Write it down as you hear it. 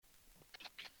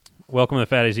Welcome to the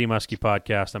Fat AZ Muskie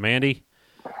Podcast. I'm Andy.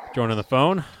 Joined on the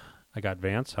phone, I got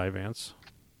Vance. Hi, Vance.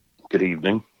 Good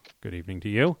evening. Good evening to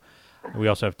you. And we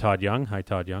also have Todd Young. Hi,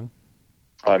 Todd Young.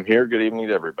 I'm here. Good evening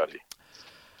to everybody.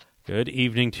 Good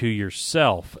evening to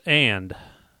yourself. And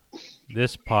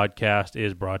this podcast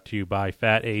is brought to you by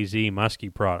Fat AZ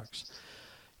Muskie Products.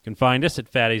 You can find us at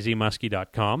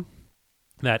fatazmuskie.com.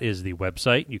 That is the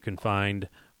website. You can find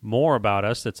more about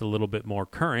us that's a little bit more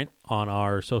current on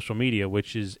our social media,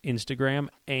 which is Instagram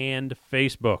and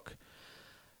Facebook.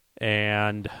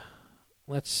 And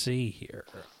let's see here.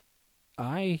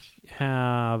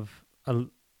 I've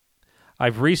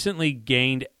recently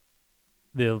gained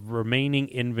the remaining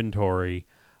inventory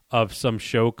of some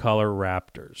show color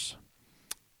Raptors.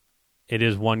 It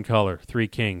is one color, Three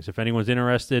Kings. If anyone's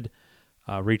interested,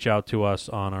 reach out to us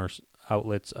on our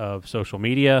outlets of social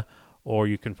media, or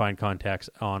you can find contacts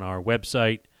on our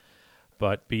website.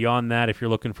 But beyond that, if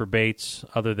you're looking for baits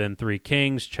other than Three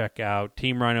Kings, check out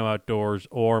Team Rhino Outdoors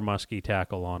or Muskie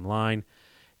Tackle online.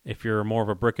 If you're more of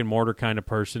a brick and mortar kind of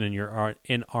person and you're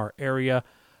in our area,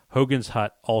 Hogan's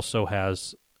Hut also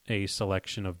has a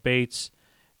selection of baits.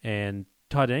 And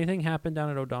Todd, anything happen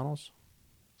down at O'Donnell's?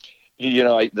 You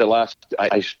know,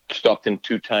 I stopped in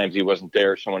 2 times. He wasn't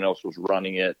there. Someone else was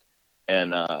running it,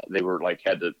 and they were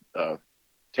had the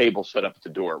table set up at the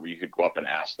door where you could go up and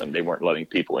ask them. They weren't letting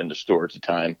people in the store at the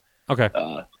time. Okay.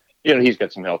 He's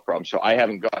got some health problems, so I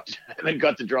haven't got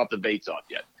to drop the baits off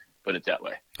yet. Put it that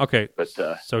way. Okay. But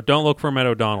so don't look for him at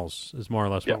O'Donnell's is more or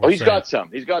less what we're we're saying.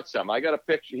 He's got some. I got a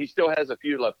picture. He still has a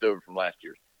few left over from last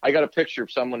year. I got a picture of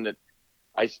someone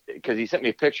because he sent me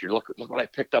a picture. Look what I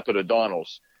picked up at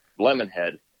O'Donnell's,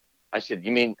 Lemonhead. I said,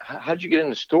 you mean, how'd you get in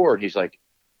the store? And he's like,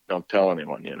 don't tell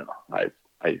anyone, I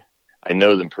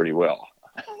know them pretty well.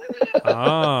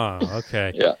 Oh,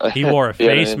 okay. Yeah. He wore a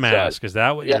face mask. Is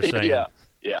that what you're saying?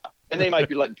 Yeah. And they might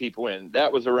be letting people in.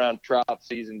 That was around trout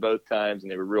season both times,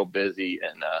 and they were real busy.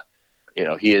 And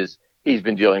he's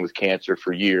been dealing with cancer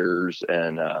for years,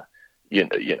 and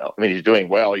he's doing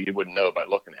well. You wouldn't know by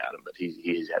looking at him, but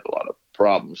he's had a lot of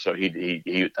problems. So he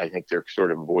I think they're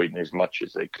sort of avoiding as much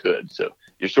as they could. So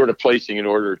you're sort of placing an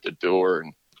order at the door,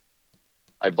 and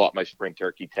I bought my spring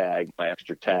turkey tag, my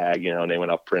extra tag, and they went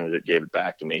up, printed it, gave it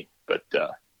back to me. But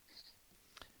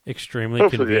extremely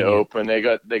hopefully convenient. They open.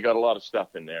 They got a lot of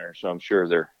stuff in there, so I'm sure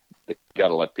they got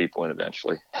to let people in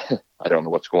eventually. I don't know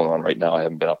what's going on right now. I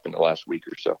haven't been up in the last week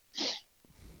or so.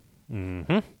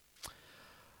 Mm-hmm.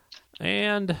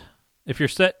 And if you're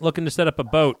looking to set up a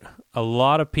boat, a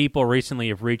lot of people recently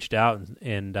have reached out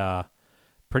and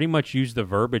pretty much used the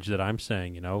verbiage that I'm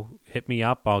saying. Hit me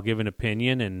up. I'll give an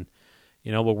opinion, and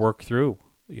we'll work through,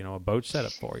 a boat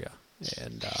setup for you.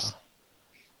 And,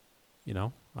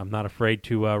 I'm not afraid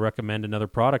to recommend another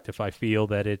product if I feel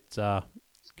that it's going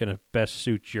to best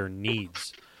suit your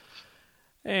needs.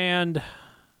 And,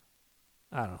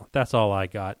 I don't know. That's all I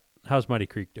got. How's Muddy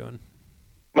Creek doing?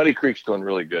 Muddy Creek's doing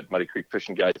really good. Muddy Creek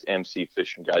Fishing Guides,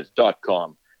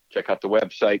 mcfishingguides.com. Check out the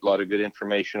website. A lot of good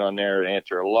information on there to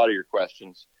answer a lot of your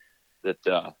questions that,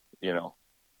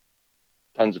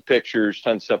 tons of pictures,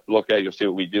 tons of stuff to look at. You'll see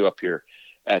what we do up here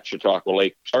at Chautauqua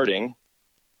Lake starting.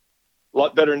 A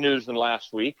lot better news than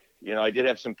last week. I did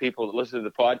have some people that listened to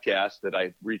the podcast that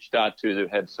I reached out to that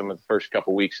had some of the first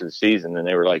couple weeks of the season, and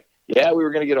they were like, yeah, we were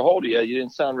going to get a hold of you. You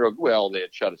didn't sound real well. They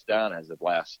had shut us down as of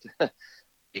last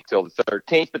week till the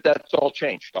 13th, but that's all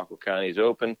changed. Chautauqua County is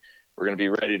open. We're going to be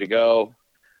ready to go.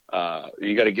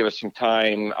 You got to give us some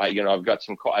time. I've got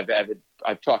some call.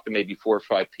 I've talked to maybe 4 or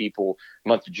 5 people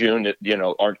month of June that,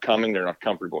 aren't coming. They're not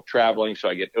comfortable traveling. So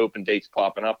I get open dates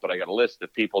popping up, but I got a list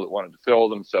of people that wanted to fill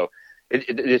them. So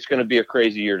it's going to be a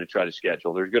crazy year to try to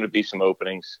schedule. There's going to be some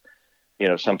openings.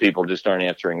 Some people just aren't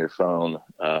answering their phone.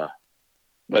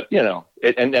 But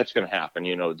and that's going to happen.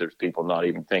 There's people not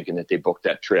even thinking that they booked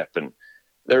that trip, and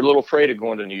they're a little afraid of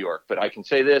going to New York. But I can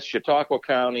say this, Chautauqua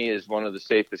County is one of the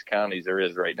safest counties there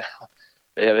is right now.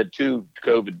 They have had 2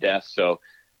 COVID deaths. So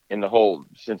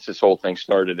since this whole thing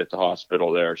started at the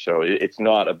hospital there. So it's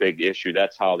not a big issue.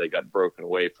 That's how they got broken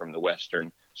away from the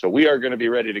Western. So we are going to be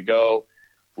ready to go.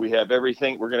 We have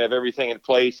everything. We're going to have everything in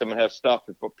place. I'm going to have stuff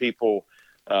for people,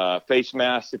 face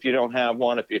masks. If you don't have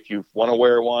one, if you want to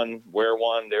wear one, wear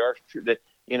one. There are,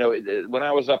 when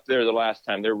I was up there the last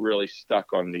time, they're really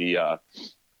stuck on the,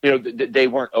 they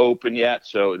weren't open yet.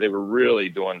 So they were really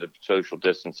doing the social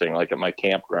distancing, like at my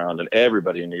campground, and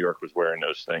everybody in New York was wearing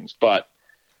those things. But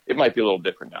it might be a little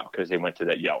different now because they went to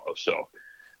that yellow. So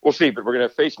we'll see. But we're going to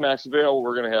have face masks available.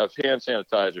 We're going to have hand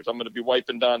sanitizers. I'm going to be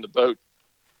wiping down the boat,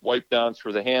 wipe downs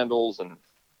for the handles, and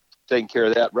taking care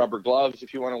of that. Rubber gloves,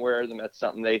 if you want to wear them. That's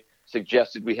something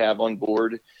suggested we have on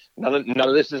board. None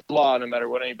of this is law, no matter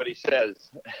what anybody says.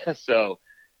 So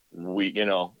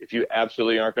if you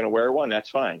absolutely aren't going to wear one, that's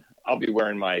fine. I'll be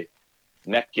wearing my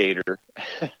neck gaiter,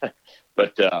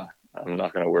 but I'm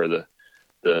not going to wear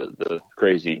the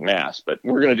crazy mask. But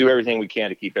we're going to do everything we can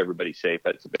to keep everybody safe.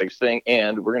 That's the biggest thing,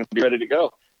 and we're going to be ready to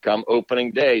go come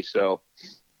opening day. So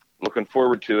looking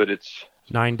forward to it. It's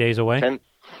 9 days away. 10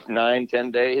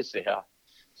 days. Yeah.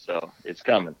 So it's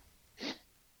coming.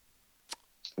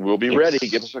 We'll be ready.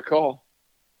 Give us a call.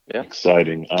 Yeah.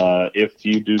 Exciting. If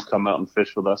you do come out and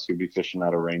fish with us, you'll be fishing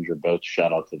out of Ranger Boats.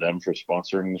 Shout out to them for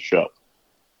sponsoring the show.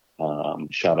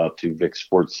 Shout out to Vic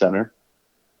Sports Center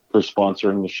for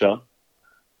sponsoring the show.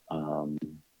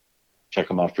 Check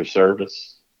them out for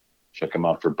service. Check them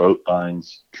out for boat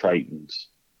binds, Tritons,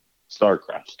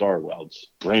 Starcraft, Starwelds,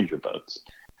 Ranger Boats.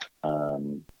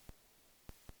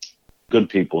 Good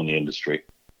people in the industry.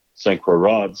 St. Croix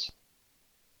rods.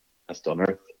 Best on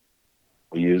earth.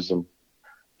 We use them,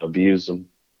 abuse them.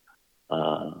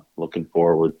 Looking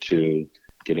forward to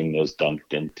getting those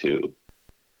dumped into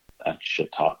that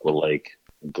Chautauqua Lake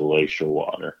glacial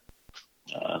water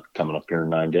coming up here in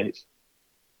 9 days.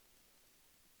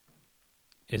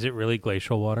 Is it really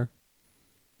glacial water?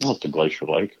 Well, it's a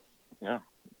glacial lake. Yeah,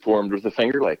 formed with the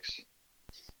Finger Lakes.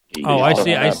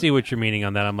 I see what you're meaning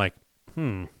on that. I'm like,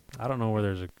 I don't know where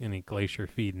there's any glacier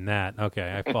feed in that.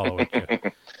 Okay, I follow with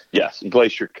you. Yes,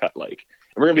 Glacier Cut Lake.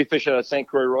 And we're going to be fishing out of St.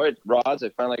 Croix rods. I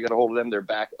finally got a hold of them. They're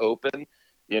back open.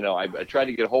 I tried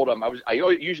to get a hold of them. I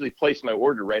usually place my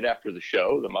order right after the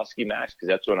show, the Muskie Max, because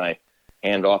that's when I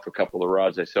hand off a couple of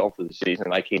rods I sell for the season.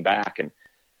 And I came back, and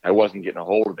I wasn't getting a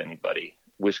hold of anybody.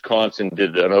 Wisconsin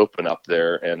did an open up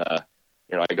there, and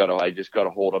I just got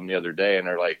a hold of them the other day, and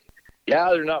they're like,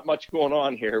 yeah, there's not much going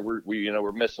on here.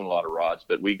 We're missing a lot of rods,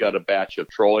 but we got a batch of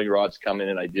trolling rods coming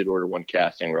in. I did order one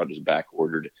casting rod, just back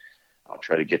ordered. I'll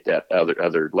try to get that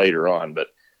other later on, but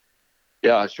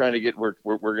yeah, I was trying to get. We're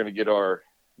going to get our,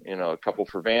 a couple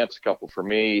for Vance, a couple for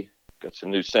me. Got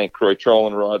some new St. Croix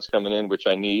trolling rods coming in, which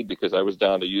I need because I was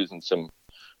down to using some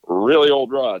really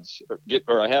old rods.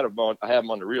 I have them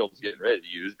on the reels getting ready to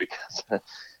use because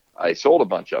I sold a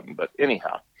bunch of them. But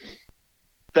anyhow,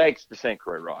 thanks to St.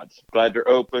 Croix rods. Glad they're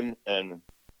open and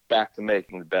back to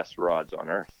making the best rods on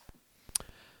earth.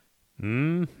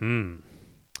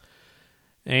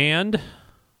 And,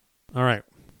 all right,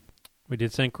 we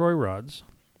did St. Croix rods.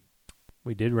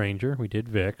 We did Ranger. We did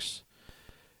Vicks.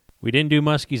 We didn't do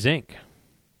Muskie's Inc.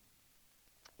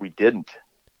 We didn't.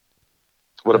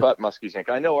 What about Muskie's Inc.?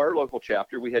 I know our local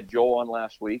chapter, we had Joel on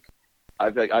last week.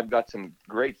 I've got some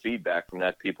great feedback from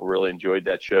that. People really enjoyed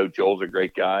that show. Joel's a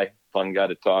great guy, fun guy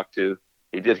to talk to.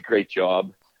 He did a great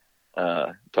job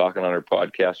talking on our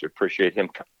podcast. I appreciate him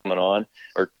coming on.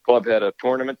 Our club had a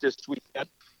tournament this weekend,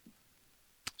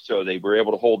 so they were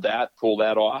able to pull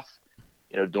that off,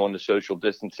 doing the social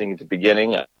distancing at the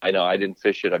beginning. I know I didn't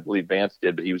fish it. I believe Vance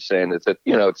did, but he was saying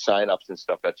that sign-ups and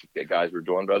stuff, that's what the guys were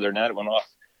doing. But other than that, it went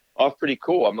off pretty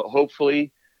cool.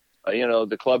 Hopefully,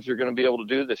 the clubs are going to be able to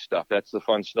do this stuff. That's the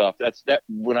fun stuff. That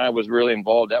when I was really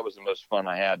involved, that was the most fun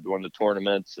I had doing the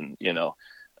tournaments and,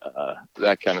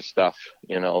 that kind of stuff,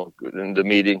 and the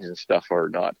meetings and stuff are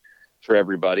not for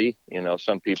everybody.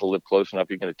 Some people live close enough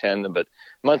you can attend them, but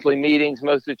monthly meetings,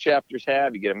 most of the chapters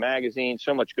have. You get a magazine.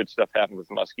 So much good stuff happened with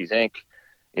Muskie's Inc.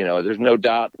 There's no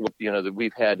doubt, that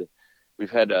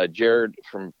we've had Jared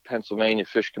from Pennsylvania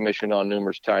Fish Commission on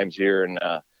numerous times here, and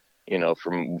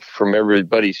from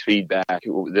everybody's feedback,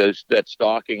 that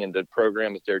stalking and the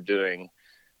program that they're doing,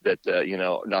 that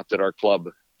not that our club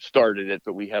started it,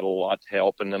 but we had a lot to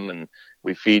help in them, and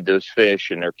we feed those fish,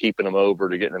 and they're keeping them over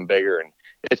to getting them bigger, and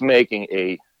it's making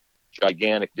a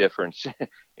gigantic difference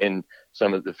in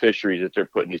some of the fisheries that they're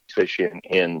putting these fish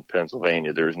in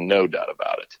Pennsylvania. There's no doubt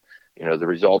about it. The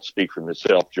results speak for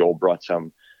themselves. Joel brought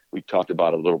some. We talked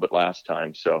about it a little bit last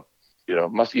time. So,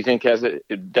 Muskie's Inc. has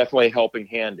definitely a helping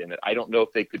hand in it. I don't know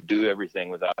if they could do everything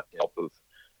without the help of,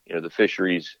 the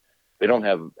fisheries. They don't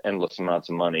have endless amounts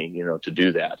of money, to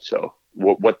do that. So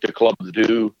what the clubs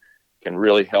do can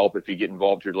really help if you get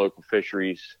involved with your local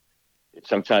fisheries.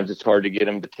 Sometimes it's hard to get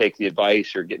them to take the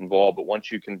advice or get involved, but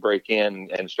once you can break in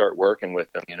and start working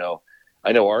with them,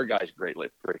 I know our guys greatly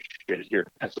appreciate it here in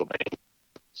Pennsylvania.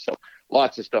 So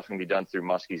lots of stuff can be done through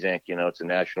Muskie's Inc. It's a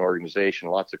national organization,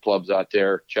 lots of clubs out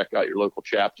there. Check out your local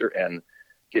chapter and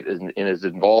get as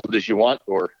involved as you want,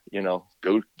 or,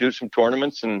 go do some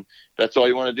tournaments, and if that's all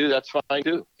you want to do, that's fine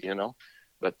too,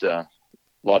 but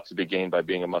lots to be gained by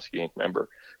being a Muskie Inc. member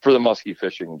for the muskie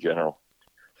fishing in general.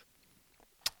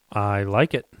 I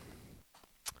like it.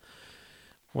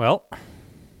 Well,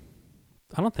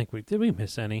 I don't think did we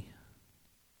miss any?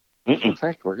 In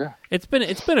fact, we're good. It's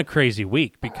been a crazy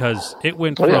week because it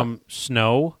went Oh, yeah. from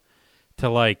snow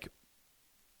to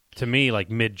to me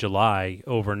mid-July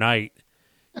overnight,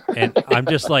 and I'm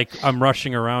just I'm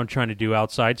rushing around trying to do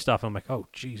outside stuff. I'm like, oh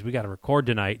geez, we got to record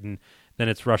tonight, and then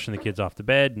it's rushing the kids off to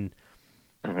bed,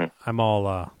 and I'm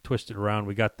all twisted around.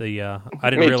 We got the I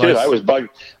didn't Me realize too. I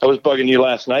was bugging you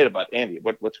last night about Andy.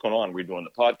 What's going on? Are we doing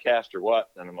the podcast or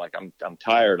what? And I'm like, I'm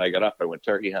tired. I got up. I went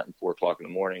turkey hunting 4:00 in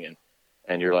the morning,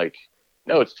 and you're like,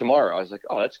 no, it's tomorrow. I was like,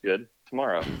 oh, that's good.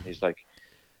 Tomorrow. He's like,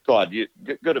 God, you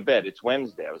go to bed. It's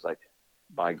Wednesday. I was like,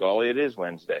 by golly, it is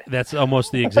Wednesday. that's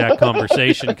almost the exact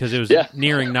conversation because it was Yeah.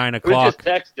 nearing 9 We're o'clock. just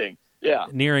texting. Yeah.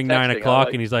 Nearing Texting. 9 I'm o'clock,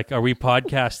 like- and he's like, "Are we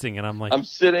podcasting?" And I'm like, I'm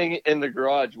sitting in the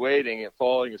garage waiting and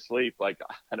falling asleep. Like,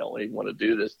 I don't even want to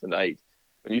do this tonight.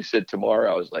 When you said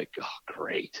tomorrow, I was like, oh,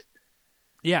 great.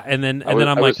 "Yeah." And then I I'm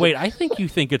like, was- "Wait, I think you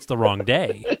think it's the wrong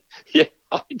day." Yeah,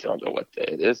 I don't know what day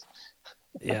it is.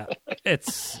 Yeah,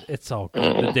 it's all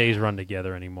good. The days run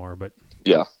together anymore. But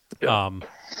Yeah.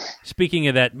 speaking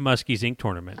of that Muskies Inc.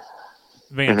 tournament,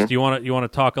 Vance, do you want to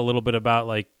talk a little bit about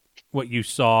what you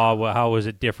saw? How was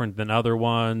it different than other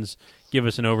ones? Give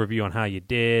us an overview on how you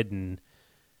did, and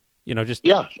just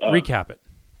recap it.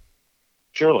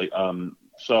 Surely.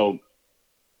 So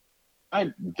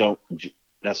I don't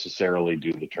necessarily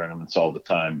do the tournaments all the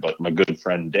time, but my good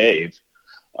friend Dave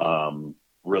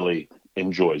really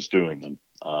enjoys doing them.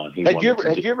 Had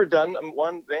you ever done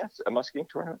one, Vance, a musking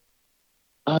tournament?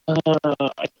 I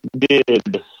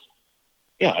did.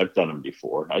 Yeah, I've done them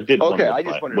before. I did one Okay, I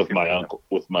just wondered if you were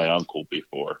with my uncle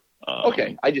before.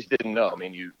 Okay, I just didn't know. I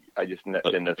mean, I just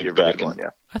didn't know if you ever back did one. Yeah.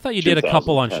 I thought you did a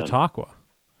couple on 2010. Chautauqua.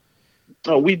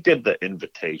 Oh, we did the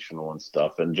invitational and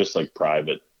stuff, and just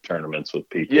private tournaments with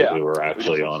people Yeah. who were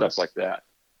actually on stuff like that.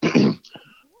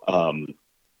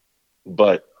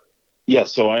 But yeah,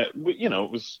 so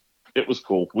it was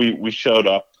cool. We showed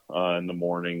up in the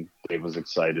morning. Dave was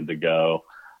excited to go.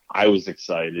 I was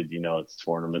excited. It's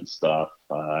tournament stuff.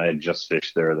 I had just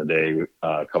fished there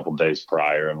a couple days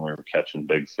prior, and we were catching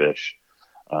big fish.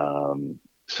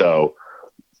 So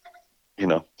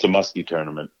it's a muskie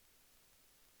tournament.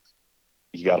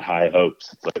 You got high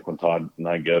hopes. It's like when Todd and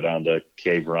I go down to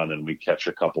Cave Run and we catch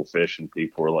a couple fish, and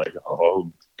people are like,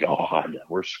 "Oh God,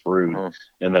 we're screwed." Mhm.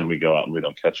 And then we go out and we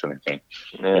don't catch anything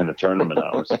Yeah. in the tournament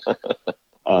hours.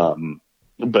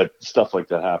 But stuff like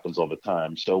that happens all the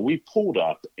time. So we pulled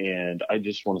up, and I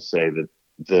just want to say that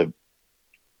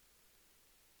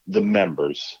the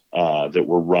members that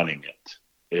were running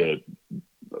it,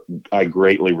 I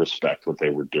greatly respect what they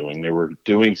were doing. They were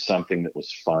doing something that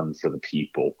was fun for the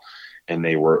people, and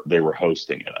they were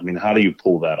hosting it. I mean, how do you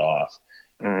pull that off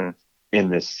in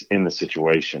the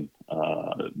situation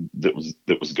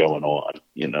that was going on?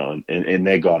 And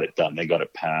they got it done. They got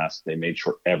it passed. They made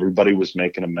sure everybody was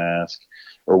making a mask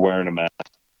or wearing a mask.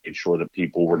 Made sure that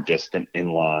people were distant in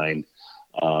line.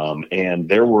 And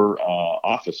there were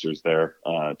officers there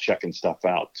checking stuff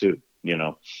out too.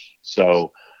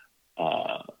 So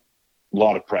a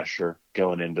lot of pressure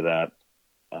going into that.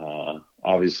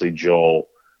 Obviously, Joel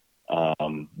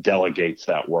delegates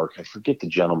that work. I forget the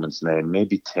gentleman's name,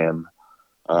 maybe Tim.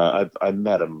 I've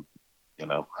met him,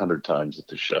 100 times at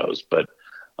the shows, but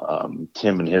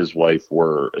Tim and his wife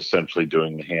were essentially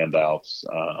doing the handouts,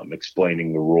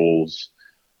 explaining the rules,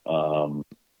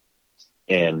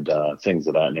 and things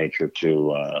of that nature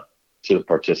to the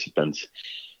participants.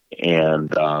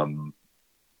 And I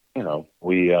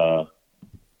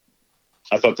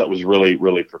thought that was really,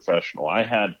 really professional.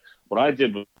 What I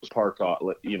did was park off,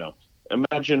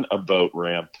 imagine a boat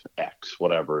ramp X,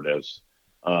 whatever it is.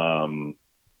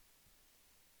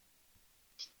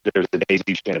 There's a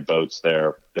daisy chain of boats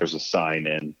there. There's a sign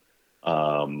in.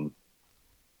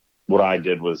 What I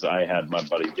did was I had my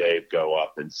buddy Dave go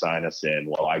up and sign us in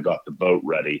while I got the boat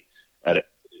ready at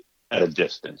a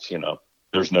distance.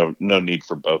 There's no need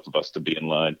for both of us to be in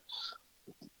line.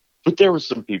 But there were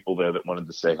some people there that wanted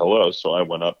to say hello, so I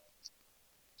went up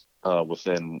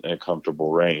within a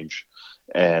comfortable range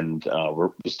and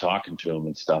was talking to him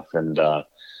and stuff. And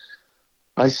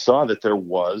I saw that there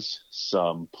was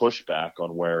some pushback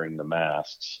on wearing the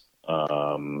masks.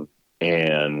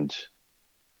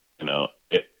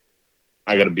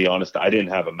 I got to be honest, I didn't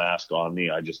have a mask on me.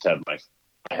 I just had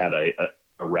a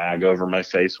rag over my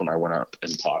face when I went up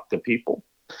and talked to people.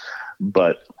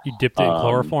 But You dipped it in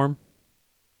chloroform?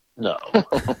 no.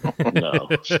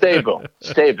 Stable.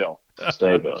 Yeah. It's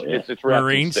wrapped in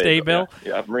Marine Stay-Bill?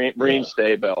 Yeah, Marine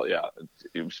Stay-Bill. Yeah,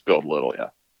 you spilled a little. Yeah.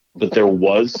 But there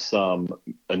was some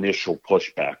initial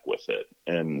pushback with it.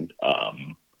 And,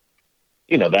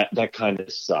 that kind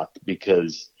of sucked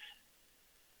because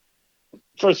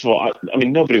first of all, I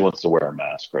mean, nobody wants to wear a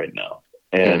mask right now,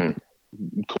 and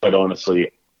quite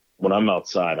honestly, when I'm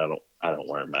outside, I don't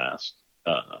wear a mask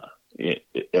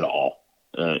at all.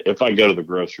 If I go to the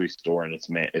grocery store and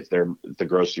if the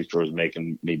grocery store is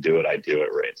making me do it, I do it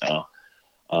right now.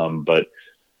 But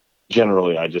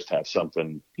generally, I just have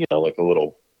something, like a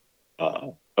little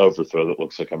overthrow that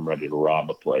looks like I'm ready to rob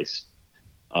a place.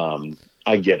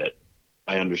 I get it.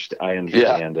 I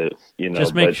understand it.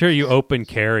 Just make sure you open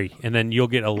carry, and then you'll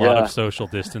get a lot of social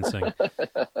distancing.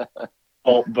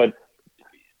 Oh, but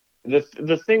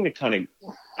the thing that kind of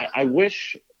I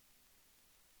wish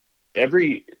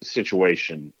every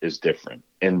situation is different,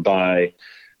 and by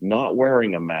not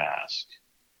wearing a mask,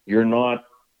 you're not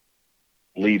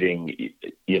leading.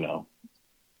 You're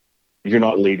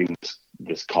not leading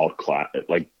this cult class.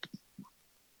 Like,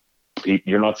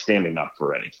 you're not standing up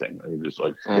for anything. You're just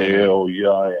like, hell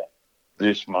yeah,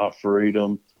 this my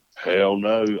freedom. Hell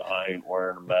no, I ain't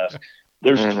wearing a mask.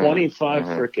 There's 25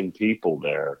 freaking people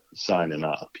there signing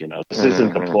up. This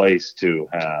isn't the place to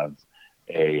have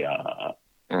a.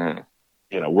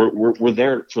 We're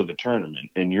there for the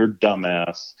tournament, and your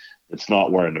dumbass that's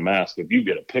not wearing a mask. If you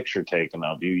get a picture taken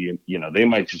of you, they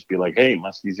might just be like, "Hey,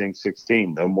 Muskies Inc.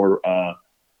 16, no more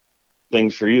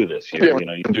things for you this year."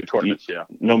 You can do tournaments,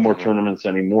 no more tournaments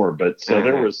anymore. But so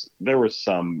there was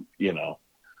some,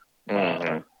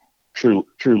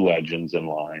 true legends in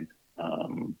line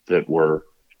that were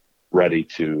ready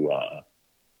to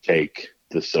take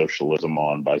the socialism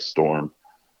on by storm.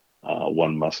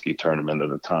 One muskie tournament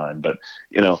at a time, but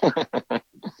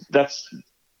that's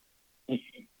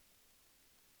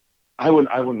I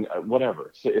wouldn't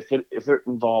whatever. So if it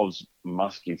involves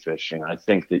muskie fishing, I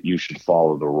think that you should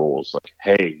follow the rules. Like,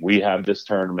 hey, we have this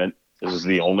tournament. This is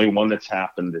the only one that's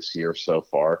happened this year so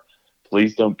far.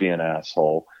 Please don't be an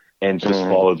asshole and just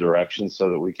follow directions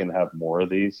so that we can have more of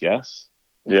these. Yes.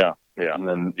 Yeah. And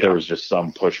then there was just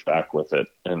some pushback with it,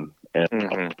 and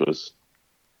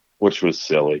which was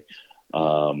silly.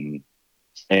 Then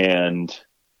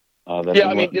I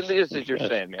mean, it is as you're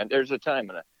saying, man. There's a time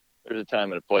and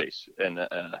a place, and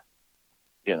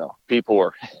people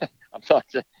are. I'm not,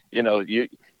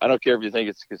 I don't care if you think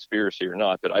it's a conspiracy or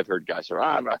not, but I've heard guys say,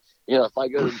 if I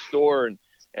go to the store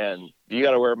and you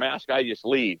got to wear a mask, I just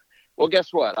leave. Well,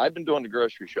 guess what? I've been doing the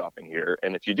grocery shopping here,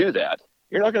 and if you do that,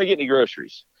 you're not going to get any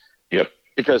groceries. Yep.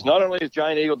 Because not only is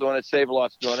Giant Eagle doing it,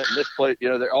 Save-A-Lot's doing it, and this place,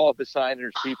 they're all beside, and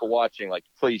there's people watching, like,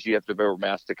 please, you have to wear a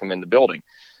mask to come in the building.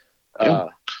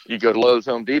 You go to Lowe's,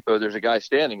 Home Depot, there's a guy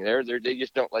standing there. They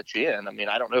just don't let you in. I mean,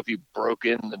 I don't know if you broke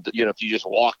in, if you just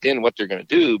walked in, what they're going to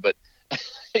do, but,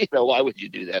 why would you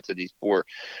do that to these poor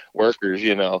workers?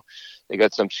 They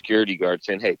got some security guard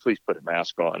saying, hey, please put a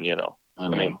mask on, I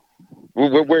mean,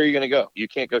 where are you going to go? You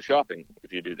can't go shopping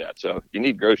if you do that. So you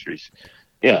need groceries.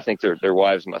 Yeah, I think their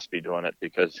wives must be doing it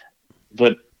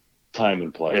but time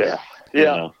and place.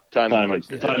 Yeah. Time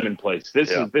and place. This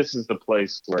is the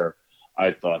place where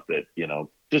I thought that,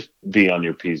 just be on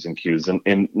your P's and Q's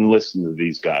and listen to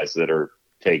these guys that are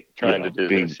trying to do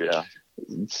this. Yeah.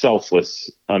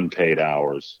 Selfless, unpaid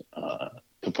hours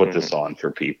to put this on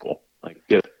for people. Like,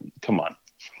 come on.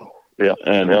 Yeah.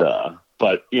 And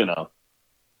but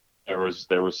there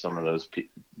was some of those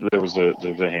people. There's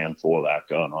a handful of that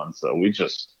going on. So we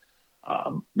just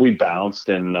we bounced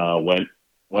and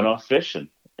went off fishing,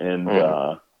 and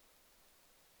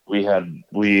we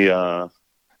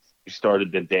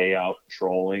started the day out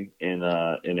trolling in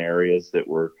areas that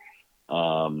were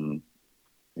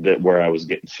where I was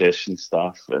getting fish and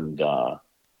stuff, and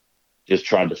just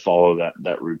tried to follow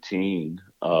that routine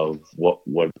of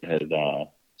what had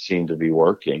seemed to be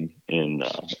working in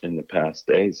the past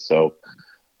days. So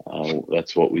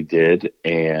that's what we did,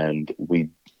 and we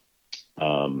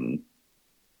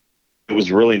it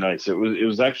was really nice. It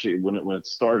was actually when it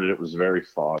started, it was very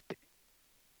foggy,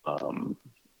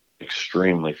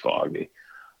 extremely foggy,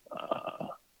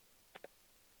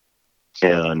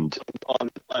 and on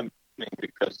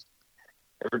because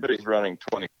everybody's running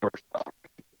 20 horsepower.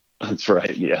 That's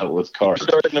right. Yeah, it was cars.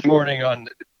 Start in the morning on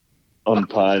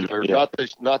Pine, not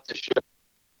the ship.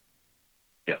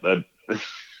 Yeah, that.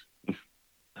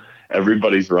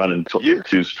 Everybody's running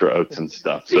two strokes and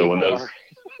stuff. So when those,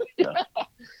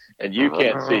 and you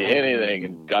can't see anything,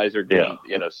 and guys are doing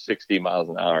 60 miles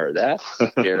an hour. That's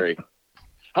scary.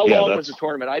 How long was the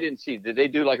tournament? I didn't see. Did they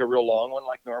do like a real long one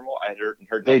like normal? I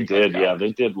heard they did. Yeah,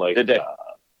 they did like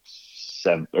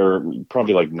 7 or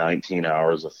probably like 19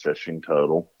 hours of fishing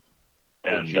total.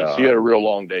 And so you had a real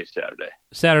long day Saturday,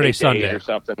 Sunday or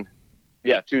something.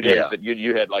 Yeah, 2 days. Yeah. But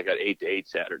you had like an 8 to 8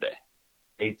 Saturday.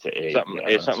 8 to 8,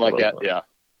 something like that. Yeah,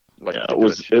 it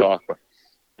was.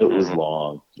 It was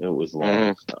long. It was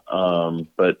long.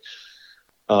 But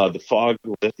the fog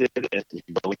lifted, and it was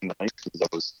really nice because I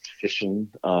was fishing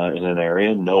in an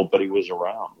area nobody was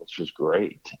around, which was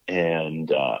great.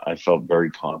 And I felt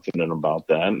very confident about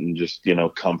that and just,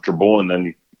 comfortable. And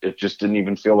then it just didn't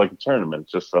even feel like a tournament. It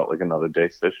just felt like another day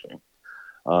fishing.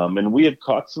 And we had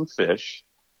caught some fish,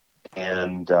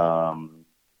 and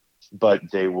but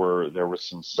there were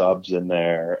some subs in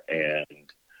there, and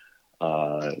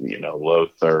low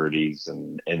 30s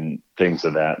and things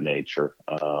of that nature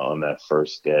on that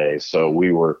first day. So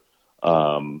we were,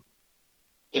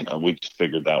 we just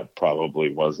figured that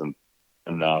probably wasn't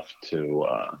enough to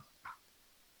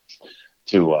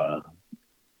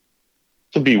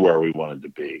be where we wanted to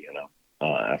be,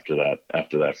 after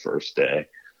that first day.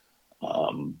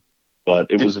 But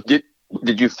it was.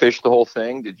 Did you fish the whole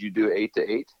thing? Did you do 8 to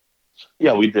 8?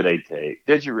 Yeah, we did 8 to 8.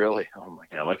 Did you really? Oh my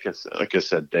God! Yeah, like I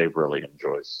said, Dave really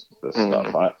enjoys this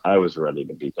stuff. I was ready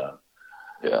to be done.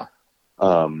 Yeah.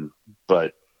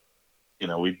 But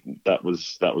that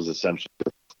was essentially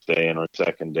the first day, and our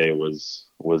second day was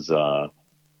a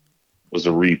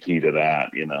repeat of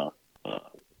that.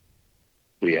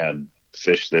 We had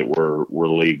fish that were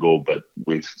legal, but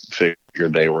we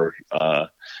figured they were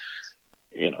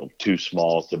too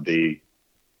small to be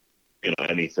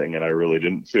anything, and I really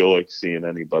didn't feel like seeing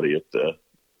anybody at the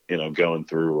going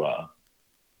through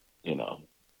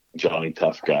Johnny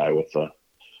Tough Guy with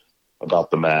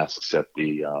about the masks at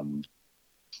the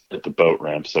boat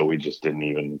ramp, so we just didn't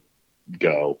even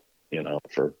go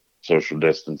for social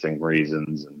distancing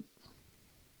reasons, and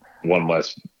one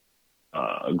less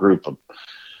group of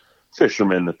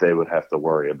fishermen that they would have to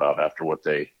worry about after what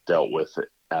they dealt with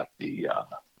at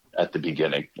the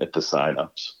beginning at the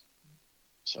sign-ups.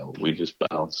 So we just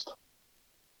bounced.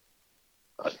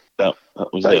 That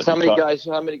was nice. it. How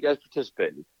many guys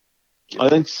participated? I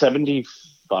think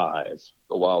 75.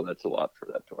 Oh wow, that's a lot for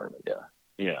that tournament.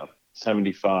 Yeah,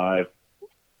 75.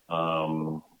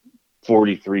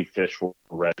 43 fish were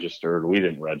registered. We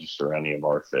didn't register any of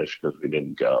our fish because we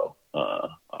didn't go,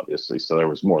 obviously. So there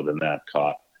was more than that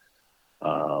caught.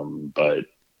 But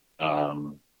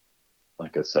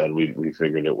like I said, we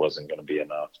figured it wasn't going to be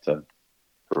enough to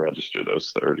register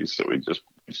those 30, so we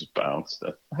just bounced.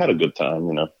 I had a good time,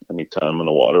 any time in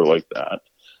the water like that.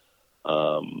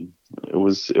 It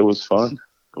was fun.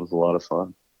 It was a lot of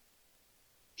fun.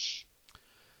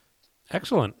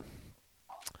 Excellent.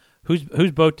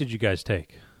 Whose boat did you guys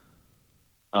take?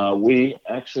 We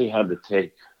actually had to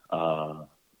take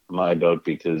my boat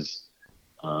because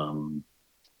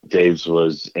Dave's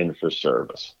was in for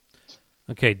service.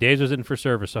 Okay, Dave's was in for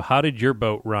service. So how did your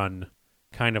boat run?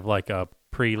 Kind of like a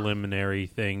preliminary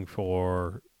thing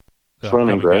for the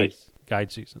running great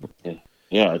guide season.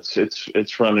 Yeah,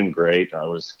 it's running great. I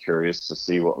was curious to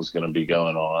see what was going to be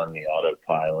going on, the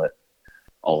autopilot,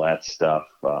 all that stuff.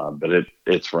 But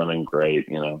it's running great.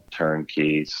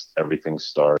 Turnkeys, everything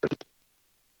started,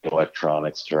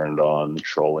 electronics turned on, the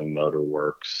trolling motor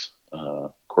works.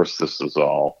 Of course, this is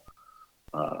all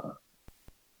to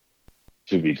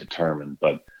be determined,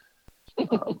 but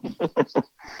now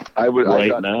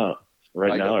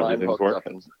everything's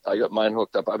working. I got mine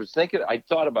hooked up. I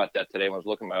thought about that today when I was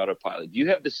looking at my autopilot. Do you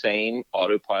have the same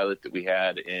autopilot that we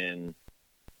had in,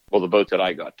 the boat that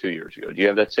I got 2 years ago? Do you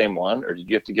have that same one, or did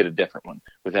you have to get a different one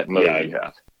with that motor you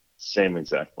have? Same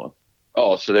exact one.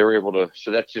 Oh, so they were able to,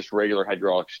 so that's just regular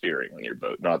hydraulic steering on your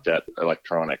boat, not that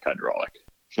electronic hydraulic.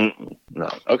 No.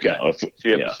 Okay. No, so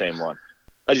you have the same one.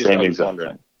 I was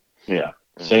wondering. Yeah.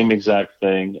 Same exact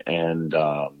thing. And,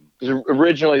 because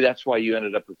originally that's why you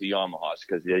ended up with the Yamahas,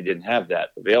 because they didn't have that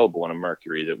available on a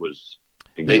Mercury that was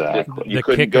exactly. You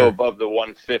couldn't go above the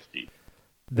 150.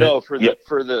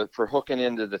 For hooking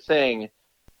into the thing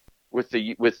with the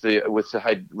unit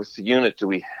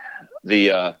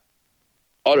the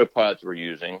autopilots we're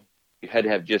using, you had to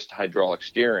have just hydraulic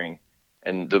steering,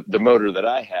 and the motor that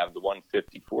I have, the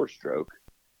 154 stroke.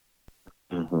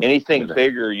 Anything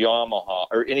bigger Yamaha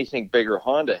or anything bigger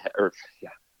Honda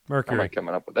Mercury. How am I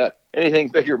coming up with that? Anything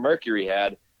bigger Mercury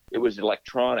had, it was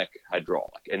electronic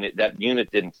hydraulic, and that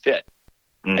unit didn't fit.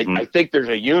 I think there's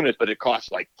a unit, but it costs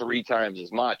like 3 times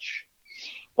as much.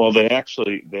 Well, they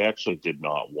actually did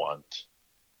not want.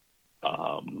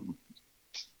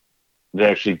 They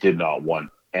actually did not want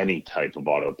any type of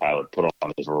autopilot put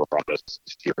on those Verada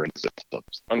steering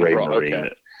systems,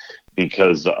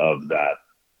 because of that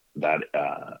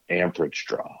amperage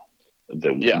draw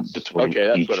between that's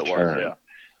each what it turn. Was.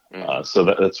 Yeah. So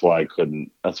that's why I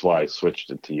couldn't. That's why I switched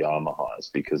it to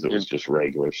Yamahas, because it was just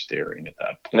regular steering at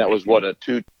that point. And that was what, a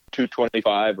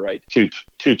 225, right?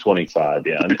 225,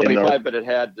 yeah. 225, but it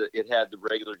had the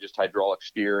regular just hydraulic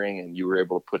steering, and you were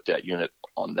able to put that unit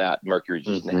on that. Mercury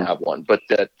just didn't have one, but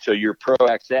so your Pro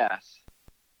XS,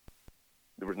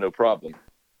 there was no problem.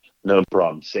 No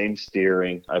problem. Same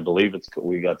steering. I believe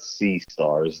we got C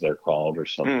stars, they're called, or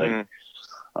something.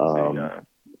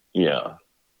 Yeah.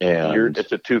 And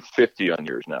it's a 250 on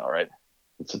yours now, right?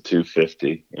 It's a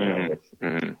 250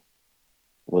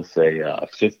 with a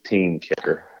 15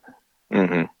 kicker.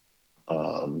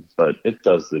 But it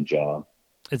does the job.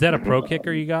 Is that a Pro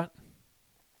kicker you got?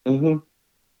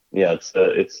 Yeah, it's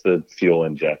the fuel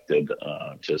injected,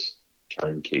 just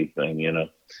turnkey thing, you know.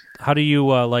 How do you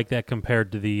like that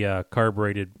compared to the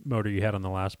carbureted motor you had on the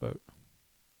last boat?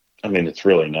 I mean, it's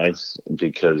really nice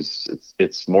because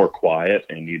it's more quiet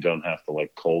and you don't have to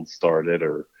like cold start it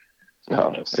or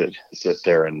sit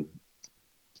there and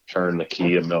turn the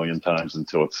key a million times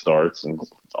until it starts and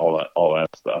all that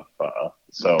stuff.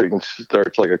 So it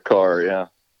starts like a car, yeah.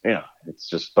 Yeah, it's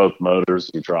just both motors.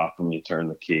 You drop them, you turn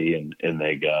the key, and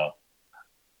they go.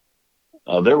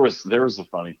 There was a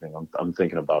funny thing. I'm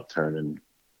thinking about turning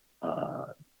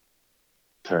the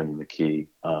key,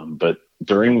 but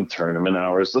during the tournament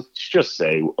hours, let's just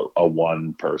say a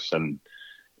one person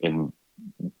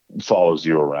follows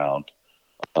you around.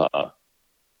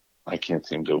 I can't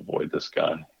seem to avoid this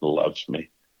guy. He loves me.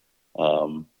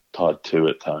 Todd too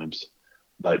at times,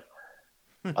 but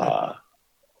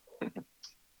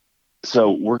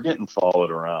so we're getting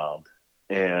followed around,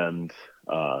 and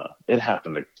it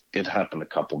happened a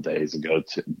couple days ago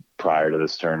prior to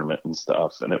this tournament and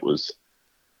stuff, and it was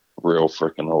real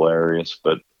freaking hilarious.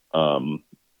 But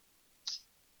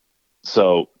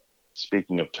so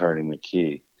speaking of turning the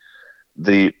key,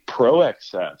 the Pro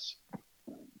XS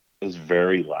is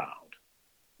very loud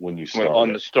when you start.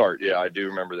 On the start, yeah, I do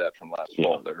remember that from last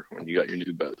fall there when you got your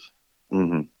new boats.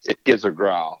 It gives a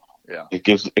growl. Yeah, it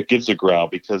gives a growl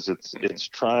because it's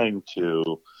trying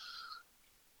to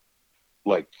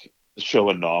like show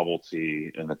a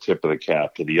novelty and a tip of the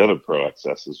cap to the other Pro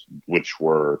XSs, which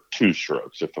were two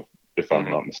strokes, if I'm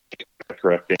not mistaken.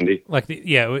 Correct, Andy? Like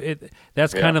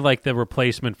that's kind of like the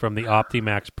replacement from the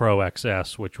Optimax Pro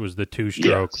XS, which was the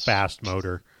two-stroke fast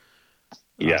motor.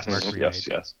 Yes.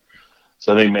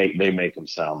 So they make them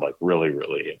sound like really,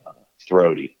 really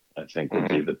throaty, I think would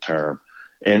be the term.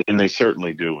 And they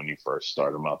certainly do when you first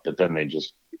start them up, but then they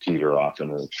just peter off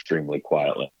in an extremely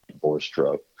quiet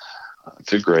four-stroke.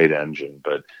 It's a great engine,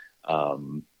 but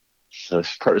so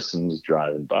this person's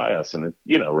driving by us, and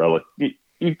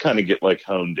you kind of get like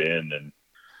honed in, and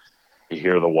you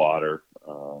hear the water,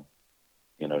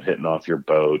 hitting off your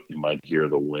boat. You might hear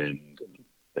the wind and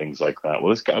things like that.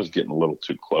 Well, this guy was getting a little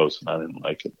too close, and I didn't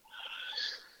like it.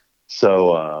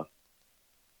 So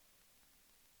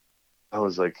I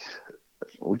was like,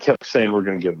 we kept saying we're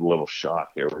going to give a little shot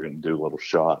here. We're going to do a little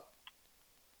shot.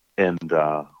 And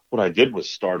what I did was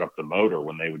start up the motor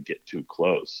when they would get too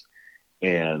close.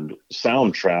 And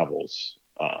sound travels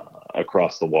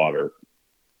across the water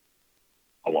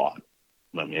a lot.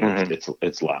 I mean,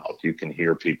 it's loud. You can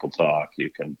hear people talk. You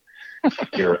can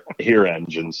hear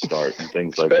engines start and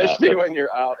things like that. Especially when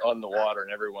you're out on the water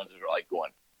and everyone's like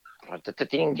going,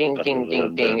 ding, ding, ding,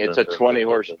 ding, ding. It's a 20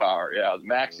 horsepower. Yeah,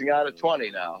 maxing out at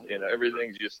 20 now.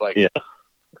 Everything's just like. Yeah.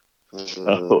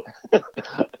 So,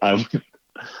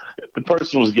 the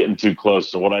person was getting too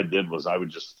close, so what I did was I would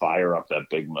just fire up that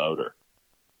big motor.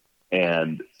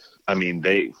 And, I mean,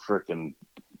 the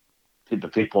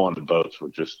people on the boats were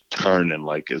just turning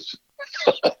like as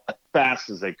fast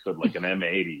as they could, like an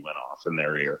M80 went off in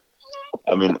their ear.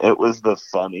 I mean, it was the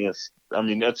funniest. I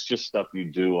mean, that's just stuff you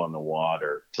do on the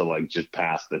water to like just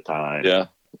pass the time. Yeah.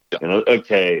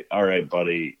 Okay, all right,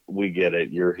 buddy, we get it.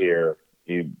 You're here.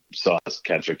 You saw us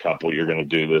catch a couple. You're going to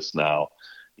do this now.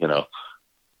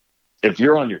 If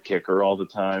you're on your kicker all the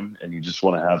time and you just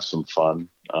want to have some fun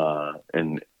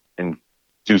and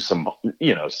do some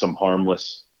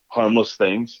harmless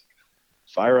things,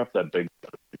 fire up that big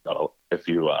if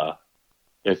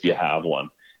you have one,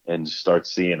 and start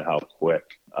seeing how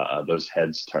quick those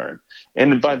heads turn.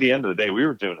 And by the end of the day, we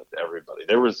were doing it to everybody.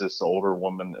 There was this older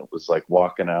woman that was like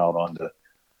walking out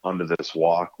onto this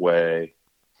walkway,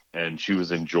 and she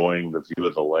was enjoying the view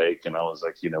of the lake. And I was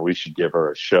like, we should give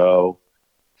her a show.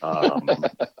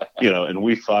 And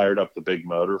we fired up the big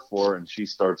motor for her, and she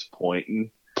starts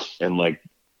pointing and like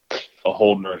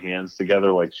holding her hands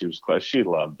together like she was close. She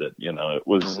loved it. It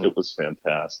was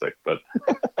fantastic. But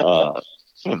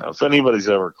if anybody's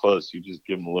ever close, you just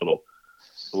give them a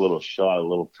little shot, a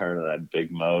little turn of that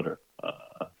big motor.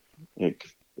 It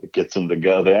gets them to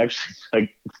go. They actually,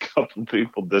 like, a couple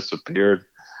people disappeared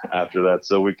after that.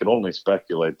 So we could only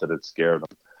speculate that it scared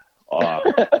them off.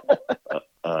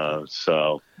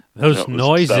 So those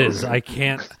noises, I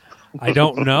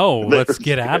don't know. Let's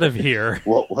get out of here.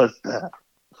 What was that?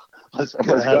 Let's get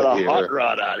Someone's out got of a here. hot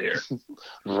rod out here.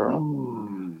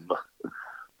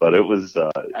 But it was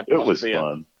That it was must be a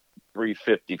fun.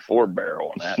 354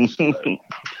 barrel on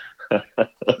that.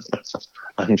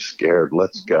 I'm scared.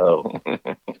 Let's go.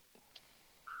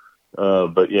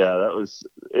 But yeah,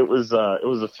 it was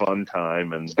a fun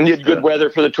time, and And you had good weather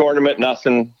for the tournament.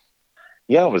 Nothing.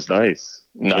 yeah, it was nice.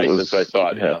 Nice, It was, as I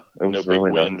thought. Yeah, it was no big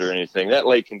really wind nice. or anything. That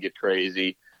lake can get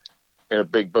crazy. In a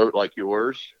big boat like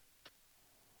yours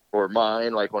or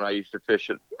mine, like when I used to fish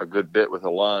it a good bit with a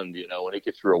Lund, when it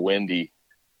gets real windy,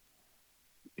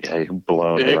 Yeah, you're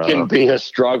blown it around. can be a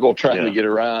struggle trying Yeah. to get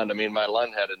around. I mean, my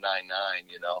Lund had a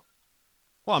 9.9.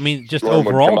 Well, I mean, just Storm would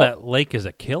overall, come up. that lake is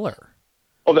a killer.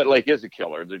 Oh, that lake is a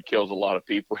killer. That kills a lot of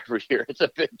people every year. It's a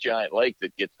big, giant lake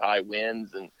that gets high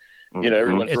winds, and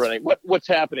everyone's It's- running. What's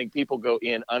happening? People go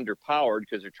in underpowered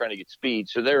because they're trying to get speed,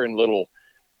 so they're in little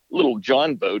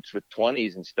John boats with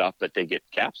 20s and stuff, but they get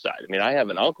capsized. I mean, I have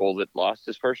an uncle that lost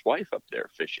his first wife up there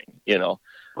fishing. Oh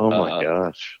my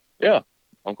gosh. Yeah,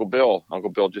 Uncle Bill. Uncle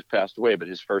Bill just passed away, but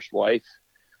his first wife,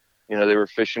 they were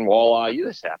fishing walleye.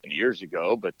 This happened years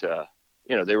ago, but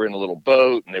they were in a little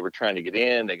boat and they were trying to get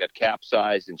in. They got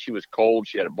capsized, and she was cold.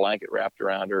 She had a blanket wrapped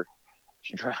around her.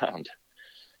 She drowned.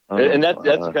 And that's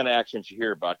the kind of actions you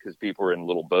hear about because people are in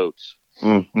little boats.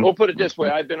 Mm-hmm. We'll put it this way: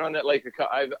 I've been on that lake.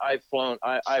 I've flown.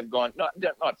 I've gone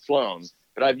not flown,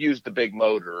 but I've used the big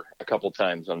motor a couple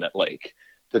times on that lake.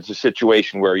 That's a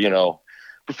situation where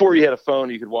before you had a phone,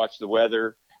 you could watch the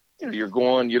weather. You're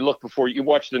going. You look before you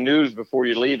watch the news before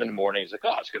you leave in the morning. It's like,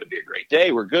 oh, it's going to be a great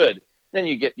day. We're good. Then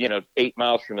you get 8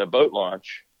 miles from the boat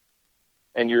launch,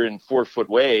 and you're in 4-foot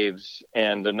waves,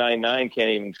 and the 9.9 can't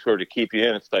even sort of keep you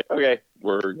in. It's like, okay,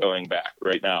 we're going back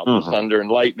right now. Mhm. Thunder and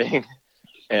lightning.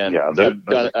 And Yeah,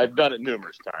 I've done it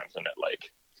numerous times on that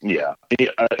lake. Yeah,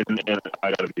 and I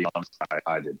got to be honest,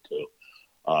 I did too.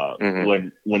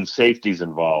 Mhm. When safety's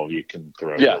involved, you can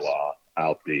throw Yes. the law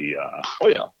out the Oh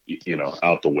yeah,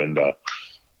 out the window.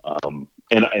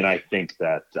 And I think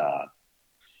that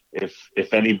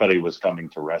if anybody was coming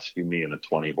to rescue me in a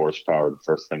 20 horsepower, the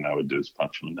first thing I would do is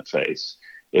punch them in the face.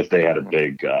 If they had a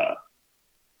big a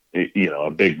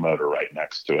big motor right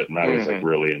next to it, and I was like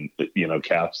really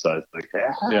capsized, like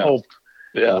help.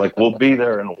 yeah, Like we'll be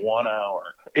there in 1 hour.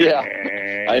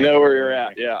 yeah. I know where you're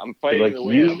at. Yeah, I'm fighting Like the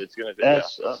wind. you- It's gonna.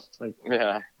 That's like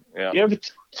Yeah. you have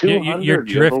 200. You're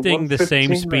you have a drifting the same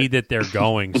 115 speed that they're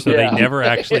going, so Yeah. they never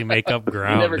actually make up You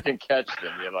ground. never can catch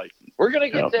them. You're like, we're gonna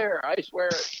get Yeah. there. I swear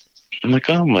it. I'm like,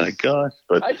 oh my gosh!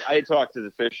 But I talk to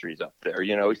the fisheries up there,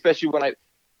 especially when I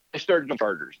started doing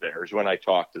charters there is when I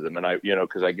talk to them, and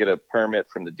because I get a permit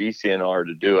from the DCNR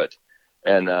to do it.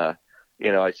 And, I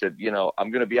said,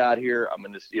 I'm going to be out here. I'm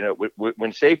going to,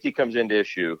 when safety comes into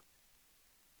issue,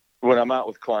 when I'm out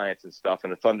with clients and stuff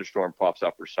and a thunderstorm pops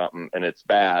up or something and it's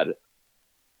bad,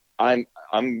 I'm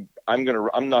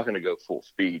not going to go full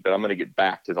speed, but I'm going to get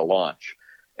back to the launch.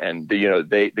 And,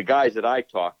 the guys that I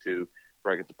talked to,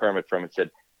 where I get the permit from, it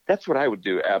said, that's what I would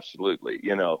do. Absolutely.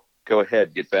 Go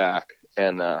ahead, get back.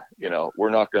 And, we're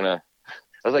not going to,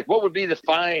 I was like, what would be the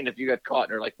fine if you got caught?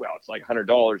 And they're like, well, it's like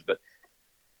 $100, but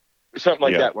something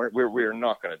like that. We're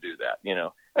not going to do that.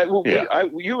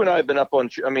 You and I have been up on,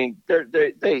 I mean,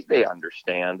 they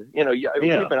understand,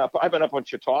 I've been up on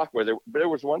Chautauqua where there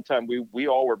was one time we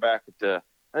all were back at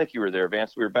I think you were there,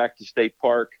 Vance. We were back to State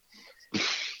Park.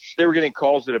 They were getting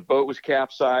calls that a boat was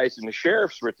capsized, and the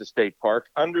sheriffs were at the state park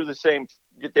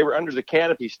they were under the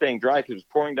canopy staying dry because it was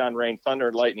pouring down rain, thunder,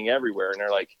 and lightning everywhere. And they're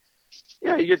like,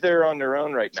 yeah, they're on their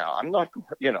own right now. I'm not,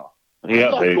 I'm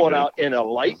not going out in a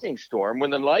lightning storm. When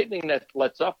the lightning that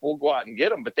lets up, we'll go out and get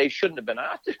them, but they shouldn't have been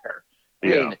out there. I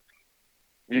mean,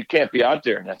 you can't be out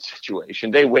there in that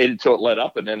situation. They waited till it let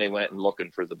up, and then they went and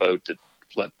looking for the boat that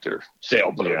flipped or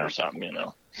sailboat or something,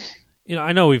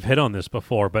 I know we've hit on this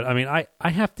before, but I mean, I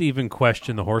have to even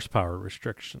question the horsepower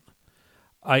restriction.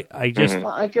 I just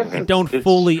I guess I don't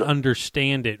fully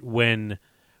understand it when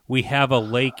we have a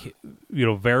lake,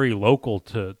 very local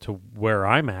to where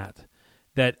I'm at,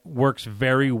 that works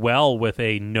very well with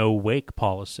a no wake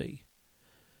policy.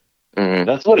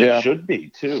 That's what it should be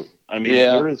too. I mean,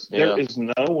 there is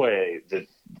no way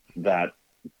that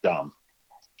dump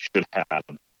should have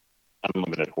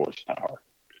unlimited horsepower.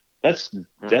 That's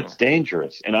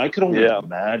dangerous, and I could only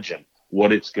imagine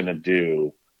what it's going to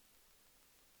do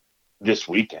this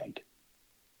weekend.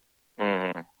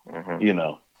 Mm-hmm.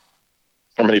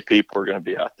 How many people are going to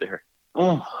be out there?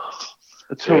 Oh,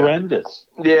 it's horrendous.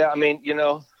 Yeah, I mean,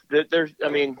 there's, I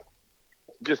mean,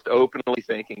 just openly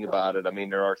thinking about it, I mean,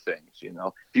 there are things, you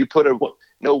know, if you put a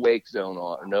no wake zone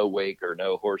on, or no wake, or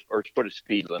no horse, or put a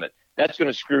speed limit, that's going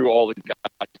to screw all the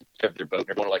guys who have their boat.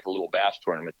 They're going like a little bass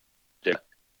tournament.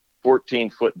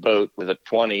 14-foot boat with a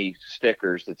 20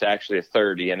 stickers that's actually a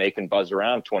 30, and they can buzz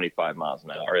around 25 miles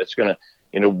an hour. It's going to,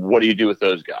 you know, what do you do with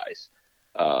those guys?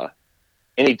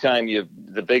 Anytime you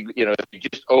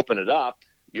just open it up,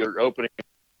 you're opening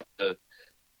the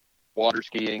water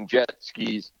skiing, jet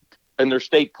skis, and they're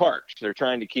state parks. They're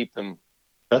trying to keep them.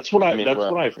 That's what I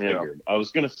figured. You know. I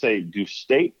was going to say, do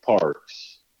state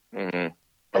parks,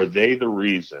 are they the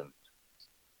reason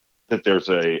that there's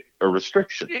a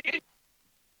restriction?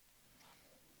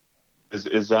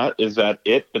 Is that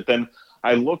it? But then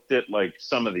I looked at like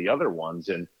some of the other ones,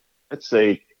 and let's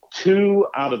say 2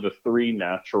 out of the 3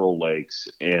 natural lakes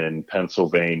in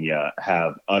Pennsylvania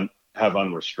have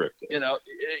unrestricted. You know,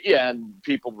 yeah, and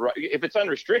people, if it's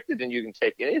unrestricted, then you can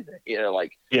take anything. You know,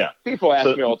 like people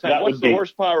ask me all the time, what's the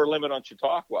horsepower limit on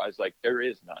Chautauqua? I was like, there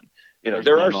is none. You know,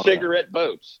 there are cigarette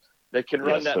boats that can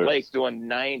run that lake doing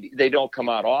 90. They don't come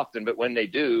out often, but when they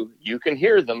do, you can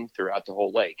hear them throughout the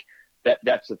whole lake.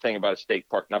 That's the thing about a state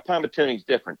park. Now, Pymatuning is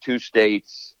different. 2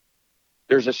 states.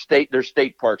 There's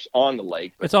state parks on the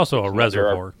lake. It's also a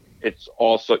reservoir. It's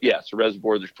also, it's a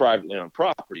reservoir. There's privately owned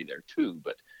property there too,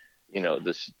 but you know,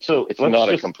 it's not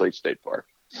a complete state park.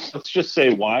 Let's just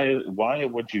say, why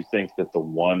would you think that the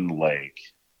one lake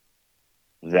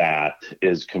that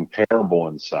is comparable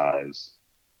in size,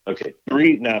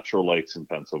 3 natural lakes in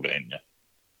Pennsylvania,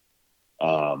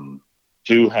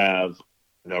 2 have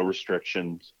no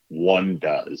restrictions, 1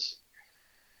 does.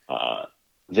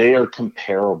 They are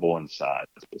comparable in size.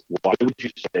 Why would you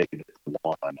say that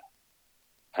one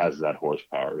has that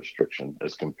horsepower restriction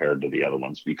as compared to the other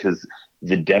ones? Because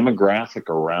the demographic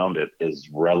around it is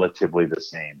relatively the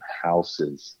same.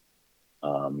 Houses,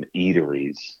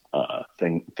 eateries,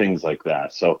 things like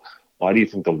that. So why do you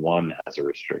think the one has a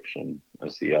restriction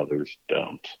as the others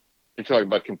don't? You're talking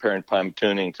about comparing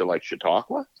Pymatuning to like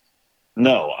Chautauqua?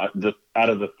 No, out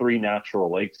of the 3 natural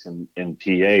lakes in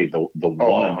PA, the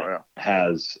one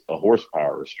has a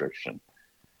horsepower restriction.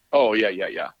 Oh,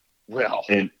 yeah. Well,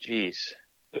 geez.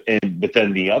 But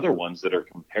then the other ones that are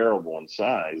comparable in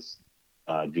size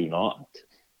do not.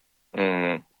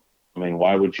 I mean,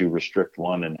 why would you restrict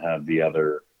one and have the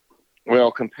other? Well,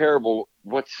 comparable.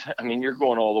 You're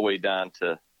going all the way down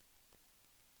to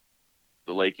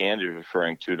the lake Andy's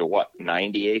referring to what,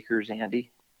 90 acres,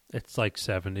 Andy? It's like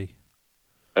 70.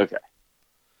 Okay.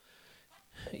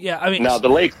 Yeah, I mean, now the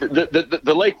lake,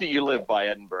 the lake that you live by,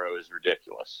 Edinburgh, is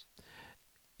ridiculous.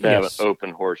 To have an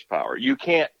open horsepower, you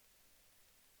can't.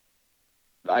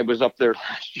 I was up there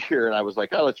last year, and I was like,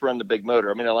 "Oh, let's run the big motor."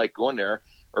 I mean, I like going there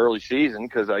early season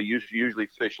because I usually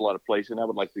fish a lot of places, and I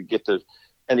would like to get to.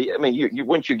 And you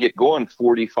once you get going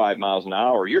 45 miles an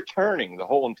hour, you're turning the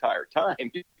whole entire time.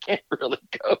 You can't really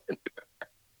go anywhere.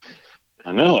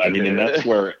 I know. I mean, and that's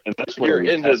where you're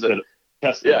into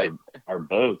tested our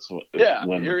boats.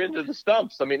 You're into the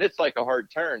stumps. I mean, it's like a hard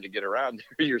turn to get around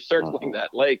there. You're circling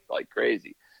that lake like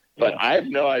crazy. But I have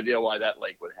no idea why that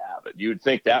lake would have it. You'd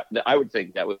think I would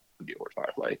think that would be a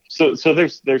horsepower lake. So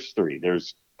there's 3.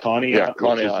 There's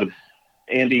Conneaut.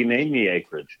 Andy, name the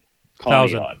acreage.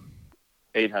 1,000.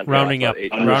 800. Rounding up is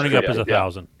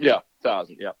 1,000. Yeah,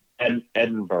 1,000. Yeah. And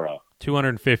Edinburgh.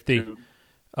 250.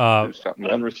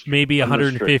 Maybe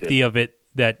 150 of it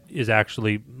that is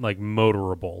actually like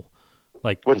motorable.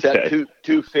 Like what's that?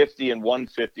 250 and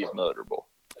 150 is motorable.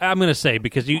 I'm going to say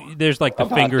because there's like the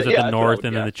fingers at the north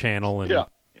and then the channel and I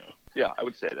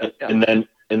would say that. Yeah.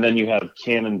 And then you have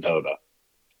Canandota.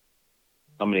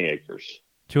 How many acres?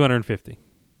 250.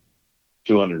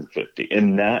 250,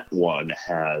 and that one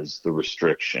has the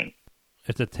restriction.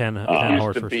 It's a 10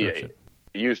 horse restriction.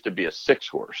 It used to be a 6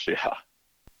 horse,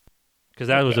 because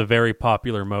that was a very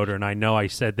popular motor, and I know I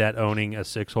said that owning a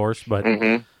 6 horse, but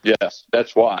yes,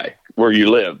 that's why where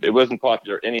you lived, it wasn't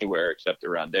popular anywhere except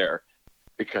around there,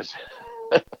 because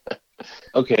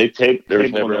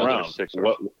there's never around. 6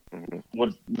 horse.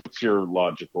 What's your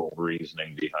logical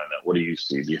reasoning behind that? What do you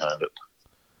see behind it?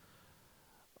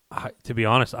 To be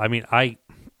honest, I mean, I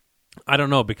don't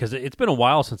know, because it's been a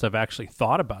while since I've actually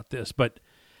thought about this, but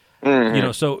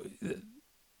you're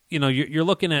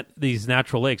looking at these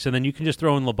natural lakes, and then you can just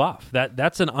throw in LaBeouf.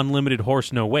 That's an unlimited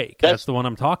horse, no wake. That's the one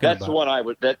I'm talking about. That's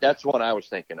the one I was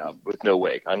thinking of with no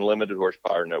wake, unlimited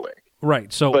horsepower, no wake.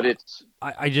 Right. So, but it's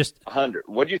I just 100.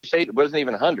 What did you say? It wasn't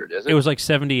even 100, is it? It was like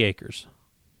 70 acres.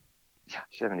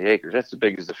 70 acres. That's as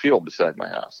big as the field beside my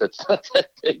house. That's not that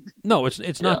big. No,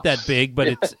 it's not that big, but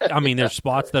it's. I mean, there's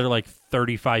spots that are like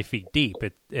 35 feet deep.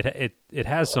 It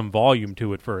has some volume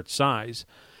to it for its size.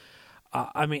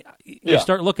 I mean, you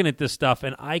start looking at this stuff,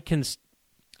 and I can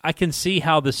see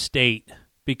how the state,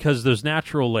 because those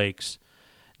natural lakes,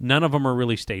 none of them are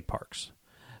really state parks.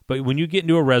 But when you get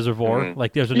into a reservoir,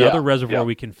 like there's another reservoir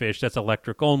we can fish that's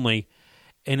electric only,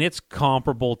 and it's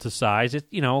comparable to size. It's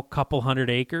a couple hundred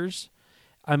acres.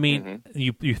 I mean,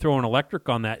 you throw an electric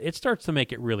on that, it starts to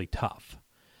make it really tough.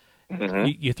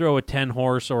 You throw a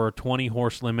 10-horse or a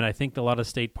 20-horse limit. I think a lot of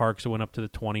state parks went up to the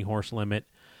 20-horse limit.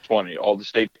 20. All the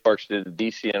state parks did. The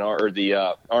DCNR, or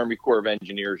the Army Corps of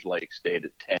Engineers lake, stayed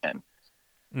at 10.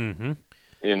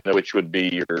 Mm-hmm. Which would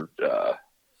be your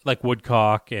like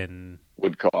Woodcock and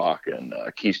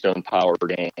Keystone Power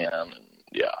Dam, and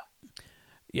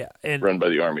and run by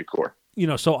the Army Corps.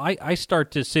 So I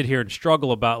start to sit here and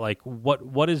struggle about like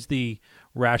what is the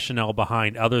rationale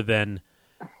behind, other than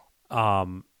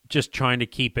just trying to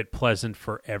keep it pleasant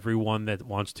for everyone that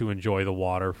wants to enjoy the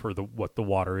water for what the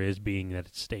water is, being that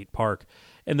it's state park.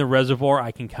 And the reservoir,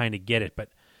 I can kind of get it, but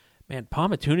man,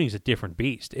 Pomatuning is a different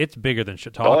beast. It's bigger than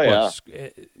Chautauqua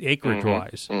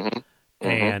acreage-wise,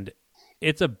 and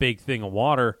it's a big thing of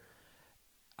water.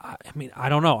 I mean, I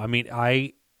don't know. I mean,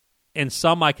 and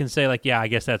some I can say, like, yeah, I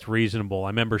guess that's reasonable. I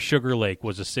remember Sugar Lake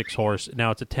was a 6-horse.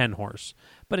 Now it's a 10-horse.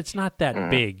 But it's not that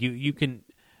big. You can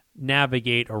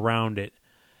navigate around it.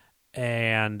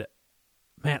 And,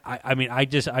 man,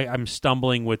 I'm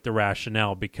stumbling with the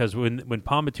rationale, because when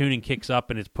Pomatuning kicks up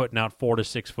and it's putting out 4 to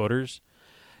 6 footers,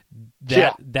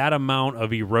 that amount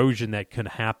of erosion that could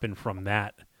happen from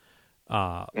that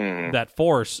that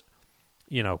force,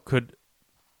 could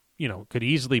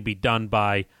easily be done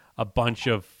by a bunch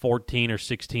of 14 or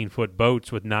 16-foot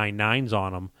boats with 9 9s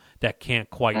on them that can't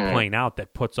quite plane out,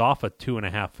 that puts off a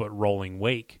 2.5-foot rolling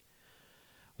wake.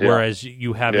 Whereas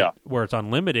you have it where it's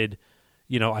unlimited,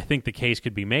 I think the case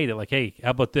could be made that, like, hey,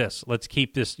 how about this? Let's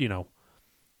keep this,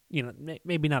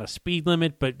 maybe not a speed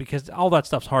limit, but because all that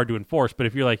stuff's hard to enforce. But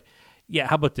if you're like, yeah,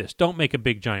 how about this? Don't make a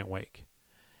big giant wake.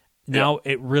 Now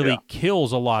it really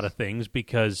kills a lot of things,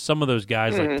 because some of those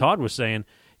guys, like Todd was saying,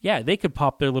 they could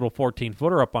pop their little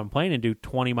 14-footer up on plane and do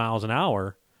 20 miles an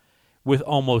hour with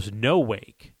almost no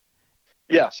wake.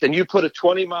 Yes, and you put a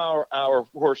 20-mile-an-hour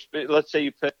horse. Let's say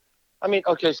you put. I mean,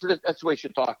 okay, so that's the way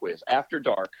Chautauqua is. After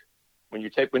dark, when you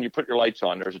put your lights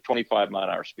on, there's a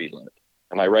 25-mile-an-hour speed limit.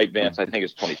 Am I right, Vance? I think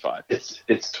it's 25. It's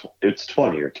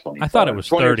 20 or 25. I thought it was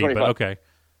 30, but okay.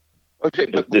 Okay,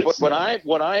 but when I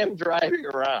am driving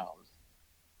around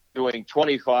doing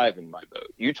 25 in my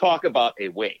boat, you talk about a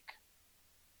wake.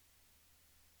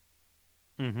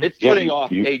 It's putting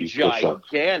off a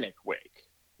gigantic wake.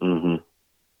 But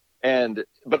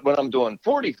when I'm doing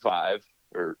 45,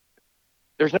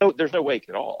 there's no wake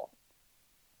at all.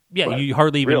 Yeah, right. You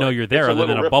hardly even know you're there, other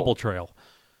than a bubble trail.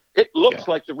 It looks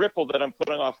like the ripple that I'm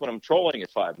putting off when I'm trolling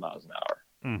at 5 miles an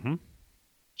hour.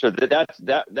 So that's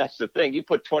the thing. You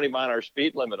put 20-mile-an-hour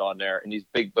speed limit on there, and these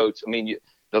big boats. I mean,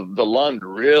 the Lund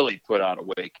really put out a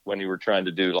wake when you were trying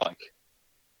to do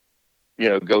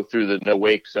go through the no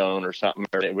wake zone or something.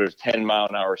 It was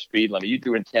 10-mile-an-hour speed limit. You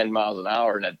doing 10 miles an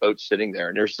hour, and that boat's sitting there,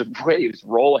 and there's some waves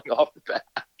rolling off the back.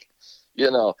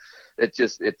 It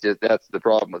just that's the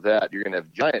problem with that. You're going to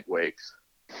have giant wakes.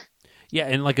 Yeah,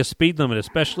 and like a speed limit,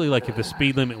 especially like if the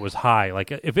speed limit was high,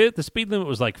 like if the speed limit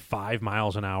was like 5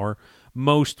 miles an hour,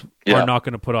 most are not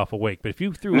going to put off a wake. But if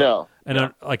you threw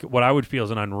like what I would feel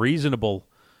is an unreasonable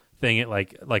thing,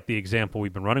 like the example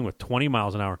we've been running with 20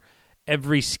 miles an hour,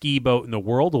 every ski boat in the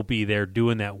world will be there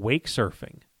doing that wake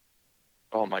surfing.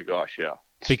 Oh my gosh, yeah.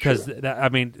 Because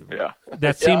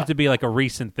that seems to be like a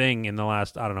recent thing in the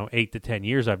last 8 to 10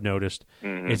 years. I've noticed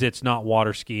is it's not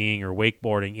water skiing or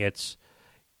wakeboarding. It's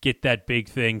get that big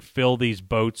thing, fill these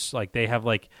boats, like they have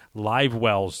like live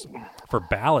wells for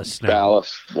ballast now.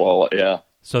 Ballast well, yeah.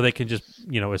 So they can just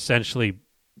essentially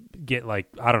get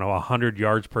 100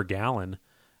 yards per gallon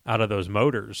out of those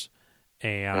motors,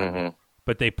 and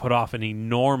but they put off an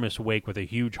enormous wake with a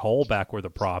huge hole back where the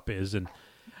prop is, and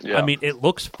I mean it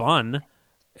looks fun.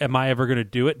 Am I ever going to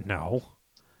do it? No.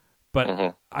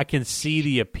 But I can see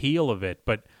the appeal of it.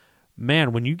 But,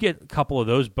 man, when you get a couple of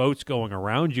those boats going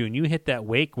around you and you hit that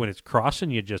wake when it's crossing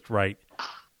you just right,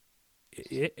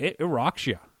 it rocks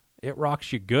you. It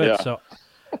rocks you good. Yeah. So,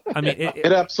 I mean,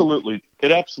 it absolutely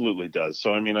does.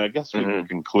 So, I mean, I guess we can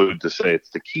conclude to say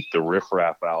it's to keep the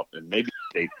riffraff out, and maybe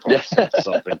state parks have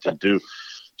something to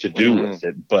do with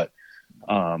it. But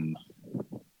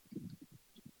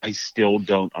I still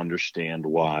don't understand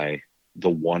why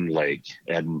the one lake,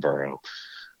 Edinburgh,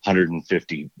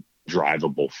 150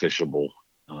 drivable, fishable,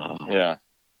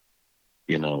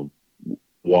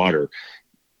 water.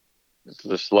 It's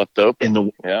just left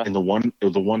open. And the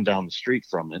one down the street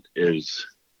from it is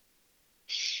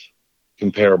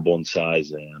comparable in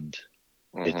size, and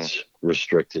it's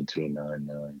restricted to a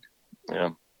 9.9. Yeah.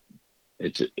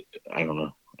 I don't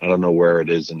know. I don't know where it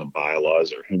is in the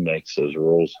bylaws or who makes those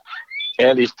rules.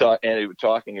 Andy was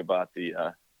talking about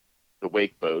the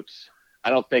wake boats. I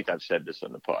don't think I've said this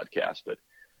on the podcast, but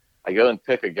I go and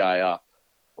pick a guy up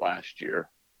last year.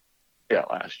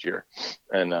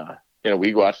 And,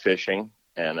 we go out fishing,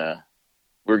 and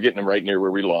we're getting them right near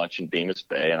where we launch in Bemis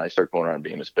Bay, and I start going around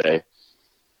Bemis Bay.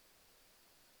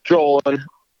 Trolling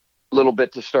a little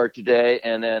bit to start today,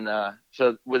 and then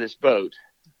so with this boat,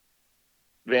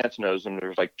 Vance knows them.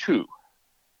 There's like 2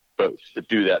 boats that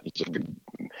do that.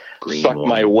 Suck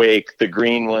my wake, the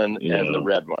green one and the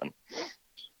red one.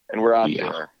 And we're out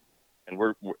there, and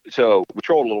so we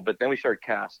trolled a little bit. Then we started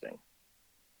casting.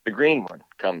 The green one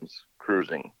comes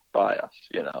cruising by us,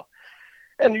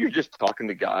 and you're just talking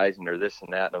to guys, and they're this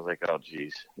and that. And I was like, oh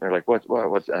geez. And they're like, what's? I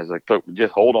was like,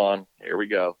 just hold on. Here we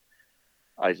go.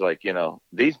 I was like,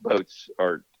 these boats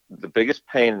are the biggest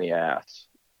pain in the ass.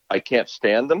 I can't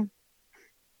stand them.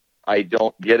 I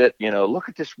don't get it. Look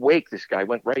at this wake. This guy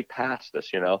went right past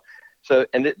us, So,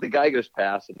 and the guy goes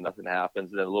past and nothing happens.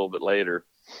 And then a little bit later,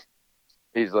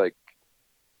 he's like,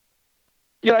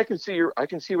 I can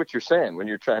see what you're saying when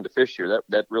you're trying to fish here.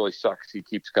 That really sucks. He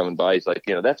keeps coming by. He's like,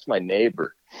 that's my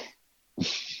neighbor.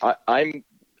 I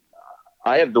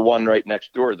have the one right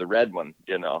next door, the red one,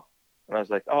 And I was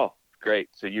like, oh, great.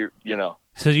 So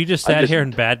So you just sat here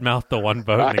and badmouthed the one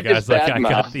boat, and the guy's like, I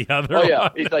got the other one. Yeah.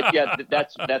 He's like, yeah,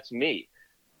 that's me.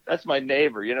 That's my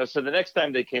neighbor, So the next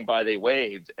time they came by, they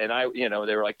waved, and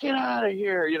they were like, get out of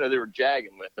here. They were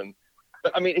jagging with him.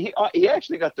 But I mean, he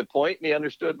actually got the point, and he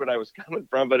understood where I was coming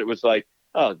from, but it was like,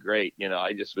 oh, great.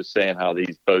 I just was saying how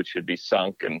these boats should be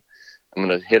sunk, and I'm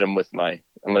going to hit them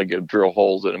I'm going to go drill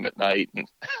holes in them at night. And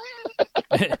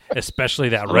especially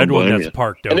that red one that's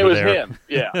parked over there. And it was him.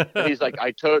 Yeah. He's like,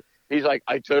 I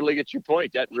totally get your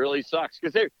point. That really sucks.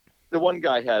 Because the one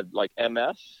guy had like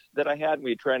MS that I had, and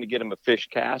we were trying to get him a fish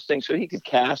casting so he could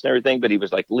cast and everything, but he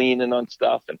was like leaning on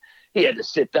stuff, and he had to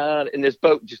sit down in this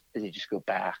boat and he just go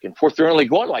back and forth. They're only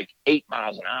going like 8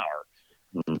 miles an hour.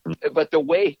 Mm-hmm. But the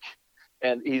wake,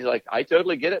 and he's like, I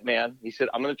totally get it, man. He said,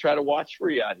 I'm going to try to watch for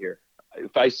you out here.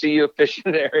 If I see you fishing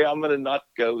in the area, I'm going to not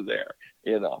go there.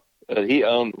 He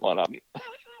owned one of them.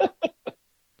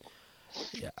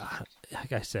 Yeah,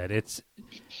 like I said,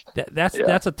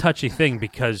 that's a touchy thing,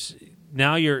 because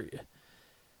now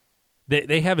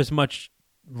they have as much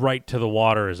right to the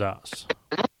water as us.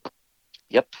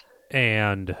 Yep.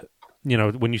 And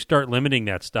when you start limiting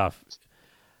that stuff,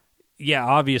 yeah,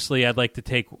 obviously I'd like to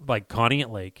take like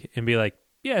Conneaut Lake and be like,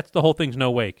 yeah, it's the whole thing's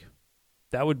no wake.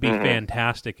 That would be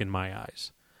fantastic in my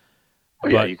eyes. Oh,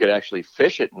 yeah, you could actually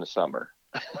fish it in the summer.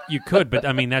 You could, but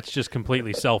I mean, that's just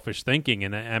completely selfish thinking,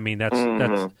 and I mean,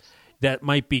 that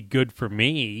might be good for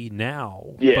me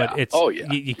now, but it's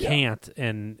you can't,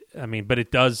 and I mean, but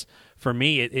it does for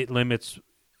me. It limits.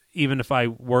 Even if I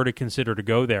were to consider to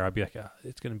go there, I'd be like,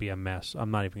 it's going to be a mess.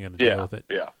 I'm not even going to deal with it.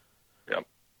 Yeah.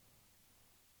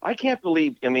 I can't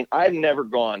believe. I mean, I've never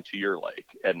gone to your lake,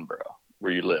 Edinburgh,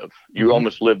 where you live. You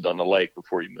almost lived on the lake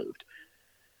before you moved.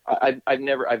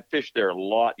 I've fished there a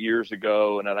lot years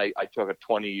ago, and then I took a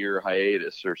 20-year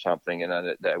hiatus or something, and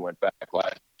then I went back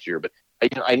last year. But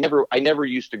I never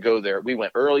used to go there. We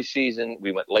went early season,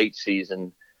 we went late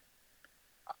season.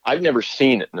 I've never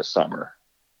seen it in the summer.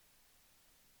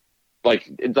 Like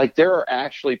there are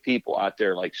actually people out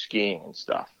there like skiing and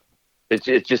stuff.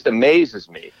 It just amazes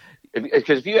me,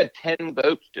 because if you had 10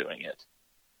 boats doing it,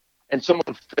 and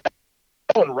someone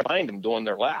behind them doing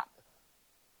their lap,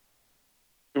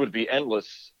 it would be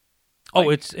endless. Oh,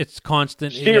 like, it's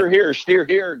constant. Steer here.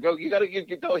 Go. You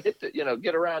go hit the.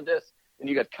 Get around this, and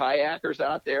you got kayakers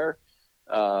out there.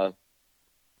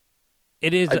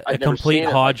 It is a complete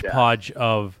hodgepodge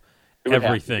of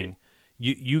everything.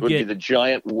 You it would be the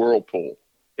giant whirlpool.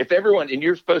 If everyone, and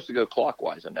you're supposed to go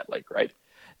clockwise on that lake, right?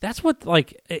 That's what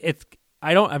it's.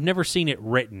 I've never seen it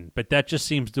written, but that just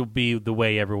seems to be the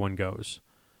way everyone goes.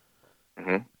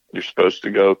 Mm-hmm. You're supposed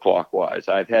to go clockwise.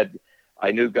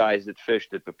 I knew guys that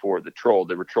fished it before,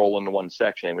 they were trolling the one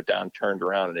section. They went down, turned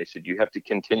around, and they said, you have to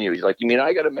continue. He's like, you mean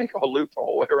I got to make a loop the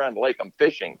whole way around the lake? I'm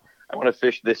fishing. I want to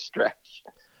fish this stretch.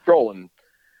 Trolling.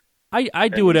 I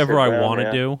do whatever I want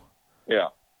to do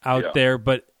out there,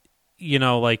 but,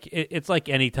 it's like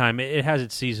any time. It has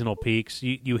its seasonal peaks.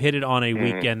 You hit it on a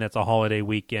weekend that's a holiday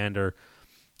weekend or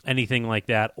anything like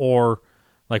that, or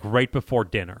like right before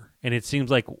dinner. And it seems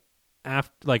like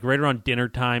after, like right around dinner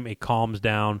time, it calms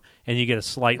down, and you get a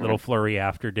slight little flurry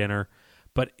after dinner.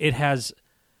 But it has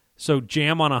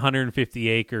jam on 150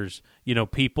 acres.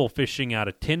 People fishing out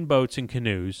of tin boats and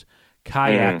canoes,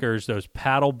 kayakers, those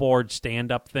paddleboard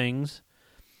stand-up things.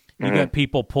 You got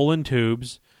people pulling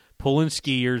tubes, pulling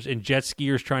skiers, and jet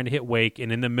skiers trying to hit wake,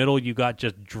 and in the middle you got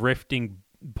just drifting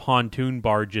pontoon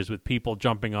barges with people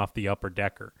jumping off the upper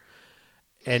decker.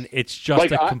 And it's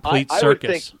just a complete circus. I would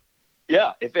think,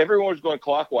 yeah, if everyone was going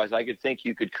clockwise, I could think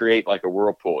you could create like a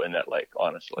whirlpool in that lake,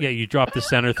 honestly. Yeah, you drop the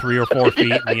center 3 or 4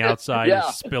 feet, and the outside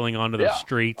is spilling onto the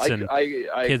streets, and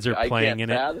kids are playing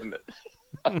in it.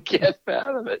 I can't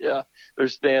fathom it, yeah. They're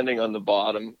standing on the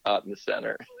bottom out in the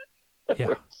center.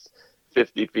 Yeah.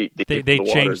 50 feet deep. They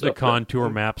changed the contour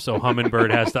map, so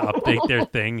Humminbird has to update their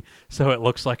thing so it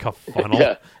looks like a funnel.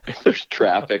 Yeah, there's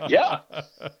traffic. Yeah.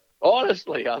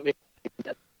 Honestly, I mean,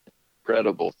 it's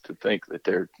incredible to think that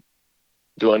they're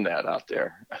doing that out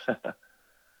there.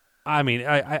 I mean,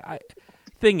 I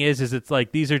thing is it's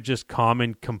like these are just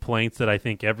common complaints that I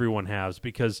think everyone has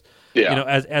because,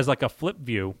 as like a flip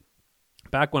view,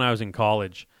 back when I was in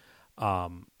college,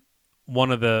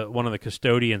 one of the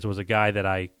custodians was a guy that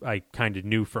I kind of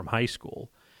knew from high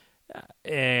school,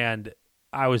 and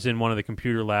I was in one of the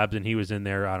computer labs, and he was in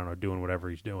there, I don't know, doing whatever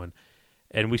he's doing,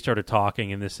 and we started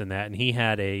talking and this and that, and he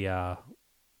had a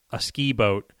ski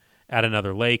boat at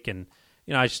another lake, and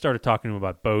I just started talking to him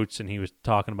about boats, and he was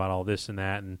talking about all this and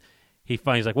that, and he's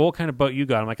like, well, what kind of boat you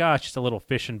got? I'm like, it's just a little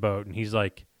fishing boat, and he's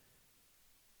like,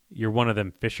 you're one of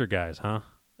them fisher guys, huh?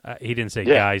 He didn't say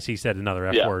guys, he said another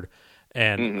F word.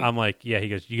 And I'm like, yeah, he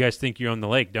goes, you guys think you own the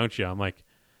lake, don't you? I'm like,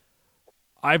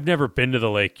 I've never been to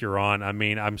the lake you're on. I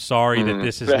mean, I'm sorry that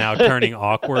this is now turning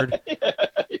awkward.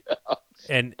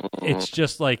 And it's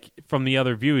just like from the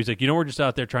other view, he's like, we're just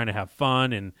out there trying to have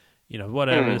fun and,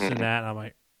 whatever, this and that. And I'm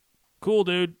like, cool,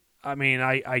 dude. I mean,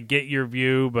 I get your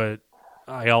view, but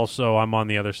I'm on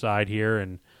the other side here.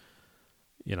 And,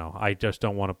 I just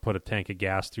don't want to put a tank of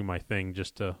gas through my thing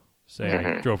just to say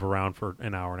I drove around for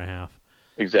an hour and a half.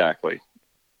 Exactly.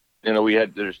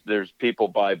 There's people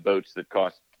buy boats that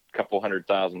cost a couple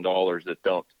 $100,000 that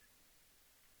don't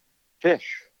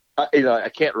fish. I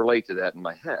can't relate to that in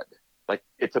my head. Like,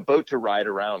 it's a boat to ride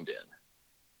around in.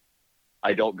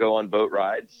 I don't go on boat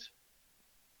rides.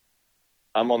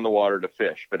 I'm on the water to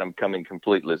fish, but I'm coming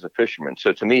completely as a fisherman.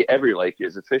 So to me, every lake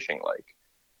is a fishing lake.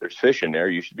 There's fish in there.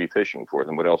 You should be fishing for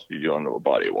them. What else do you do on a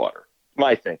body of water?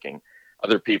 My thinking.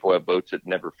 Other people have boats that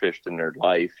never fished in their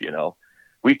life,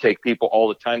 We take people all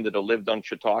the time that have lived on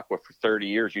Chautauqua for 30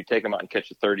 years. You take them out and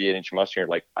catch a 38-inch mussel, and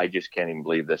you're like, I just can't even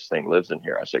believe this thing lives in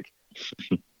here. I was like,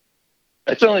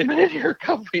 it's only been in here a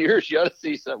couple of years. You ought to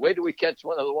see some. Wait till we catch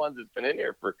one of the ones that's been in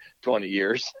here for 20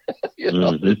 years.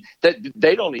 That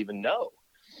they don't even know.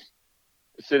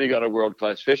 Sitting on a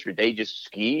world-class fishery, they just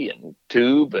ski and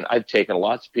tube. And I've taken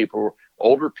lots of people,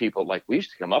 older people, like we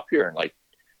used to come up here and like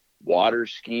water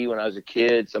ski when I was a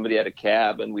kid. Somebody had a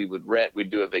cabin we would rent. We'd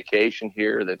do a vacation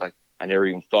here. They'd like, I never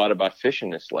even thought about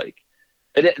fishing this lake.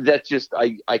 And that's just,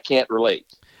 I can't relate.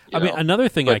 Mean, another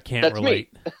thing I can't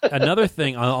relate. Another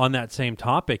thing on that same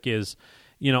topic is,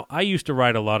 I used to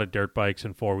ride a lot of dirt bikes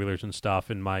and four-wheelers and stuff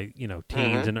in my,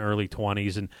 teens and early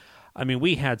 20s. And I mean,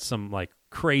 we had some like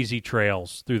crazy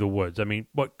trails through the woods. I mean,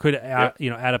 what could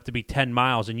add up to be 10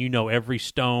 miles, and every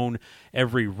stone,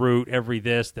 every route, every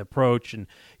this, the approach, and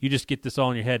you just get this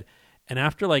all in your head. And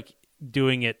after like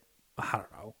doing it, I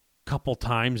don't know, a couple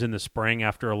times in the spring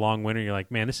after a long winter, you're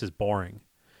like, man, this is boring.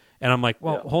 And I'm like,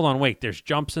 well, hold on, wait, there's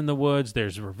jumps in the woods,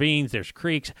 there's ravines, there's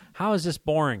creeks. How is this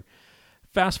boring?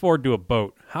 Fast forward to a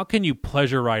boat. How can you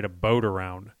pleasure ride a boat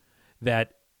around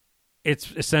that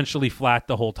it's essentially flat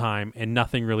the whole time and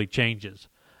nothing really changes?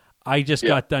 I just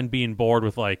got done being bored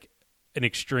with like an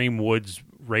extreme woods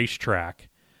racetrack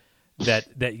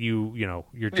that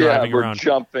you're driving around,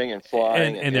 jumping and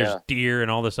flying, and there's deer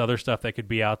and all this other stuff that could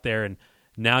be out there. And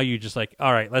now you just like,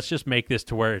 all right, let's just make this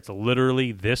to where it's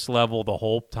literally this level the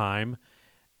whole time.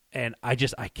 And I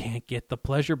can't get the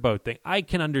pleasure boat thing. I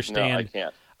can understand. No, I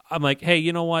can't. I'm like, hey,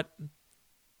 you know what?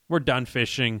 We're done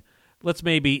fishing. Let's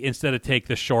maybe, instead of take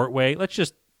the short way, let's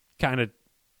just kind of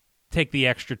take the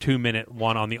extra 2-minute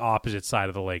one on the opposite side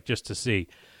of the lake just to see.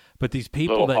 But these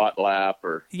people that hot lap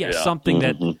or something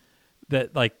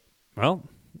that like, well,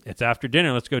 it's after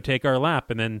dinner. Let's go take our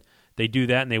lap. And then they do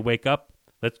that and they wake up.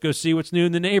 Let's go see what's new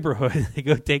in the neighborhood. They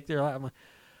go take their lap. I'm like,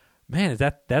 man,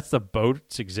 that's the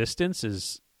boat's existence,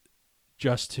 is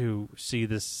just to see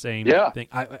the same thing.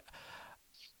 I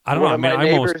don't know. I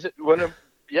mean,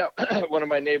 one of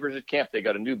my neighbors at camp, they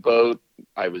got a new boat.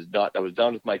 I was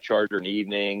done with my charter in the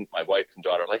evening. My wife and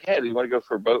daughter were like, hey, do you want to go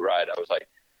for a boat ride? I was like,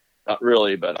 not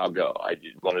really, but I'll go. I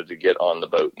wanted to get on the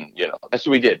boat, and that's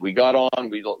what we did. We got on.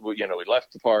 We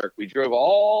left the park. We drove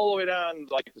all the way down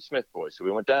like the Smith Boys. So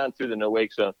we went down through the no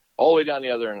wake zone, all the way down the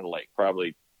other end of the lake,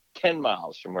 probably 10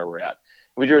 miles from where we're at.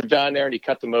 We drove down there, and he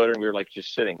cut the motor, and we were like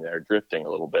just sitting there drifting a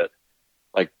little bit,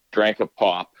 like drank a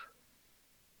pop.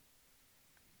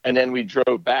 And then we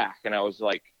drove back, and I was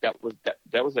like, that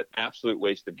was an absolute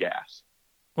waste of gas.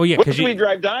 Well, yeah, what did we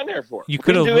drive down there for? You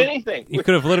could have do anything. You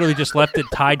could have literally just left it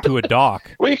tied to a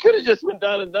dock. We could have just went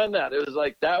down and done that. It was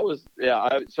like that's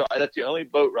the only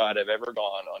boat ride I've ever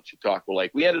gone on Chautauqua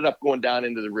Lake. We ended up going down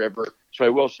into the river, so I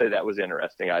will say that was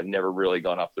interesting. I've never really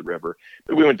gone up the river,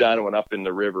 but we went down and went up in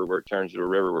the river where it turns to a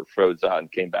river where it froze out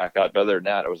and came back out. But other than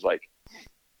that, it was like,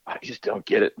 I just don't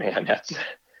get it, man. That's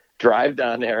drive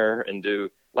down there and do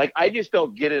like I just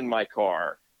don't get in my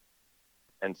car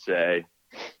and say.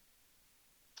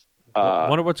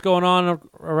 Wonder what's going on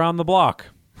around the block.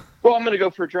 Well, I'm going to go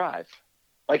for a drive.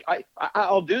 Like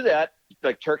I'll do that.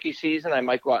 Like turkey season, I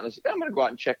might go out and say, I'm going to go out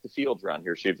and check the fields around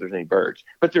here, see if there's any birds.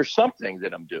 But there's something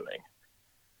that I'm doing.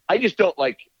 I just don't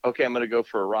like. Okay, I'm going to go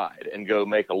for a ride and go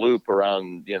make a loop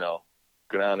around. Go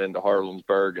down into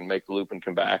Harlemsburg and make the loop and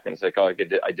come back and it's like, oh,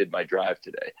 I did my drive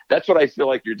today. That's what I feel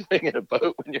like you're doing in a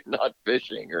boat when you're not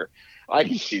fishing. Or I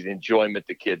can see the enjoyment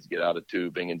the kids get out of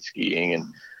tubing and skiing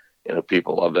and.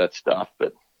 People love that stuff,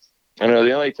 but I know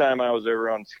the only time I was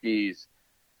ever on skis,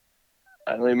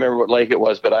 I don't remember what lake it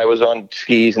was, but I was on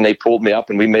skis and they pulled me up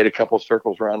and we made a couple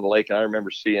circles around the lake. And I remember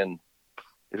seeing,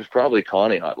 it was probably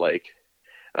Conneaut Lake.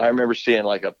 And I remember seeing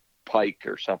like a pike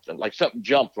or something, like something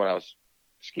jumped when I was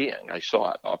skiing. I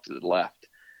saw it off to the left.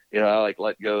 I like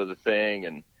let go of the thing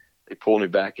and they pulled me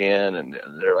back in and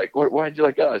they're like, why'd you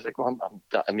let go? I was like, well,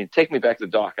 take me back to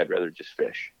the dock. I'd rather just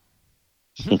fish.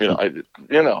 Really.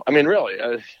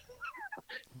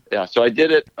 Yeah. So I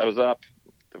did it. I was up.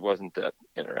 It wasn't that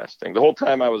interesting. The whole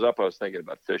time I was up, I was thinking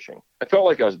about fishing. I felt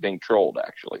like I was being trolled,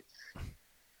 actually.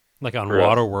 Like on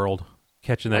Waterworld,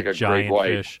 catching that like giant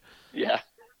fish. Yeah.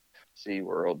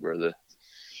 SeaWorld, where the.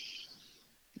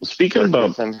 Speaking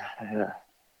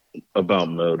about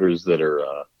motors that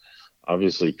are,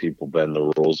 obviously people bend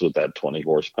the rules with that 20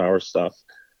 horsepower stuff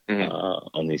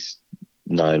on these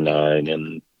 9.9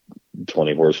 and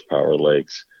 20 horsepower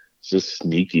lakes. It's this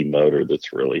sneaky motor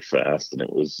that's really fast, and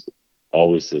it was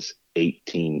always this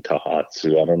 18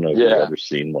 Tohatsu. I don't know if you've ever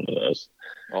seen one of those.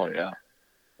 Oh yeah,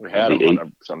 we had them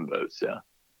on some boats.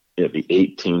 Yeah, the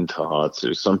 18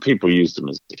 Tohatsu. Some people used them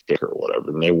as a kicker or whatever,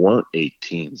 and they weren't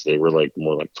 18s. They were like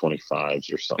more like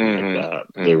 25s or something like that.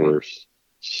 They were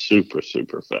super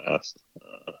super fast.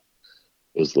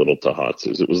 Those little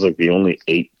Tohatsus. It was like the only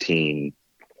 18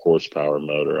 horsepower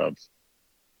motor I've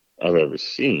ever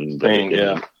seen, but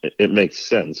it makes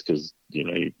sense because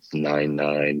you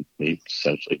 9.9, you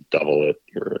essentially double it.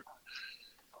 You're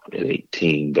at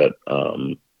 18, but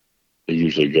they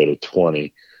usually go to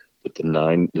 20. But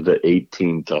the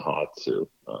 18 Tohatsu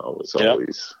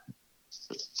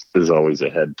is always a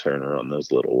head turner on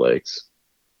those little lakes.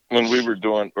 When we were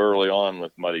doing early on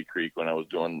with Muddy Creek, when I was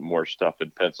doing more stuff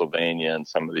in Pennsylvania and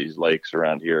some of these lakes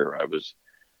around here, I was.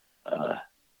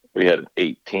 We had an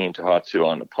 18 Tohatsu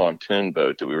on the pontoon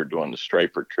boat that we were doing the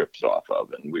striper trips off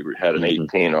of, and we had an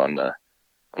 18 on that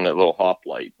little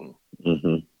hoplite. And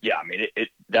yeah, I mean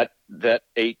that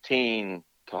 18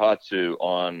 Tohatsu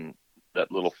on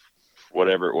that little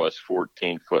whatever it was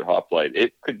 14-foot hoplite,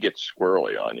 it could get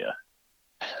squirrely on you.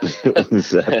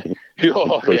 Exactly.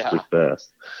 Oh yeah.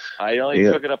 Fast. I only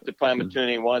took it up to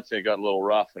Pymatuning once, and it got a little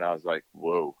rough, and I was like,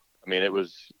 whoa. I mean,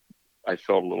 I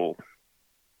felt a little.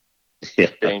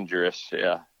 Dangerous,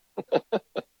 yeah.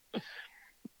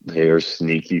 They are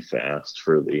sneaky fast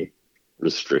for the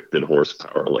restricted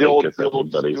horsepower lake.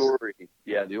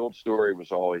 The old story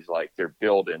was always like they're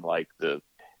building like the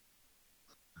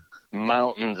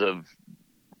mountains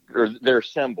or they're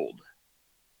assembled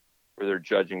where they're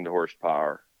judging the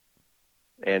horsepower.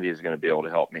 Andy is going to be able to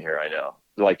help me here, I know.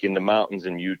 Like in the mountains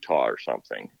in Utah or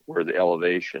something, where the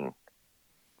elevation.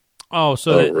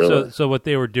 So what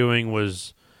they were doing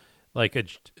was like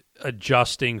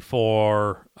adjusting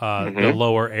for the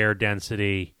lower air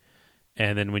density,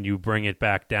 and then when you bring it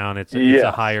back down, it's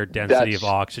a higher density of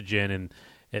oxygen, and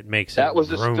it makes that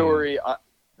was a story.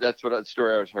 That's what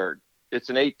story I was heard. It's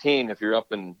an 18 if you're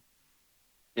up in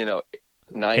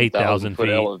 9,000 foot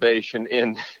elevation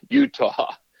in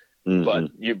Utah, but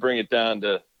you bring it down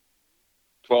to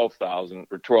 12,000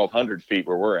 or 1,200 feet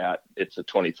where we're at, it's a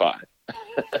 25.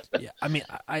 Yeah, I mean,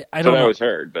 I don't know. I always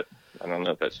heard, but I don't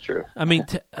know if that's true. I mean,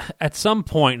 at some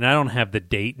point, and I don't have the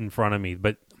date in front of me,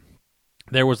 but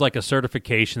there was like a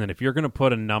certification that if you're going to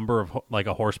put a number of like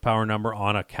a horsepower number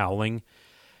on a cowling,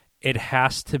 it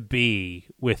has to be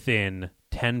within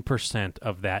 10%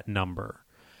 of that number.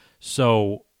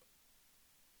 So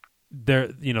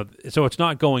so it's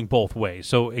not going both ways.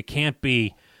 So it can't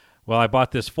be, well, I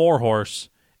bought this 4-horse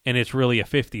and it's really a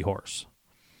 50-horse.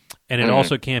 And it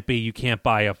also can't be, you can't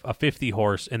buy a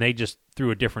 50-horse and they just threw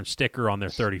a different sticker on their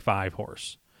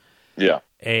 35-horse. Yeah.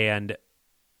 And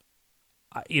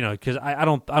because I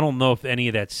don't know if any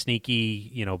of that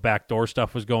sneaky, backdoor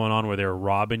stuff was going on where they were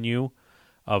robbing you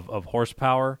of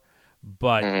horsepower,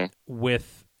 but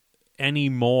with any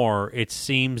more, it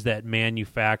seems that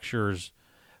manufacturers,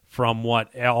 from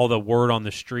what all the word on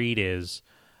the street is,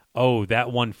 oh, that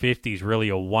 150 is really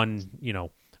a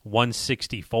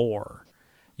 164.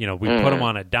 We put them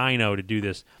on a dyno to do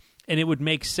this, and it would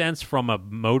make sense from a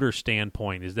motor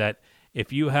standpoint. Is that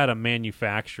if you had a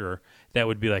manufacturer that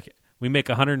would be like, we make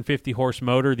a 150 horse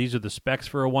motor. These are the specs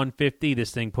for a 150.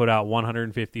 This thing put out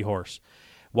 150 horse.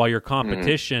 While your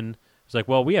competition is like,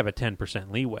 well, we have a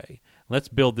 10% leeway. Let's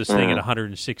build this thing at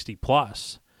 160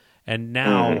 plus. And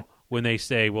now when they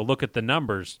say, well, look at the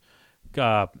numbers,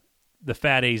 the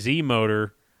Fat AZ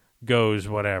motor goes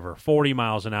 40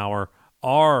 miles an hour.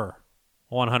 Our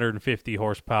 150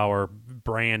 horsepower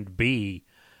brand B,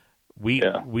 we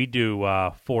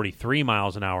do 43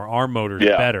 miles an hour. Our motor's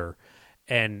better.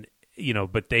 And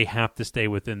but they have to stay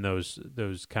within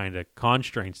those kind of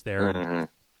constraints there.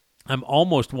 I'm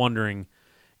almost wondering,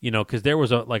 because there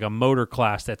was a motor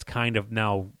class that's kind of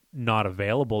now not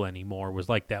available anymore, was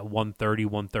like that 130,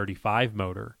 135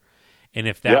 motor. And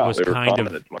if that was kind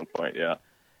of at one point, yeah.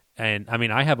 And I mean,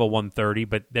 I have a 130,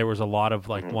 but there was a lot of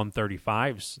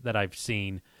 135s that I've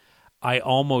seen. I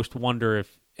almost wonder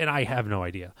if, and I have no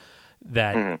idea,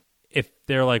 that if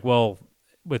they're like, well,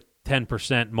 with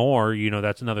 10% more,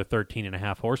 that's another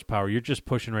 13.5 horsepower. You're just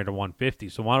pushing right to 150.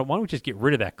 So why don't we just get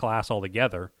rid of that class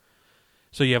altogether?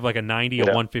 So you have like a 90, a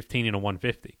 115, and a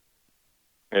 150.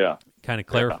 Yeah. Kind of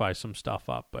clarifies some stuff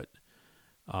up, but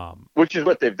which is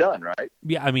what they've done, right?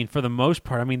 Yeah, I mean, for the most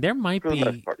part, there might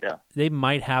be, they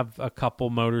might have a couple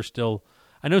motors still.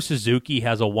 I know Suzuki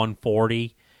has a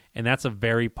 140, and that's a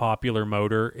very popular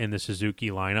motor in the Suzuki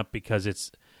lineup because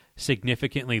it's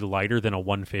significantly lighter than a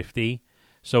 150.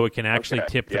 So it can actually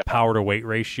tip the power to weight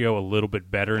ratio a little bit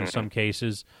better in some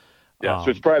cases. Yeah,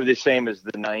 so it's probably the same as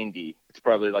the 90. It's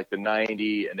probably like the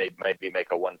 90, and they maybe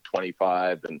make a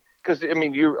 125. And because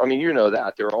you know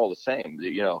that they're all the same.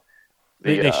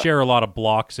 They share a lot of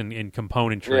blocks and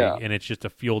componentry, and it's just a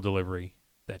fuel delivery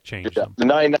that changed them. The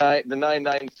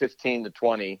 99, 15 to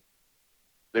 20,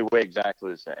 they weigh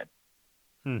exactly the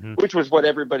same, which was what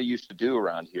everybody used to do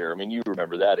around here. I mean, you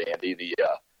remember that, Andy?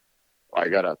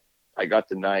 I got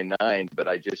the 99, but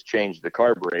I just changed the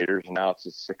carburetors, and now it's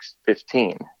a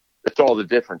 615. That's all the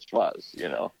difference was,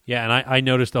 Yeah, and I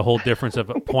noticed a whole difference of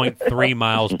 0.3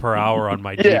 miles per hour on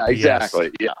my GPS. Yeah, exactly.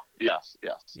 Yeah, yes.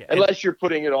 Yeah. Unless you're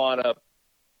putting it on a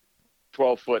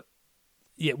 12-foot.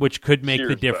 Yeah, which could make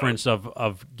the difference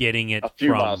of getting it a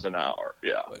few miles an hour.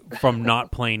 Yeah, from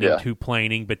not planing to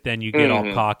planing, but then you get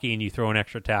all cocky and you throw an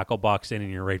extra tackle box in,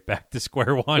 and you're right back to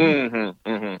square one.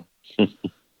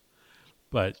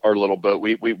 But our little boat,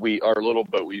 we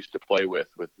used to play with,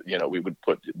 we would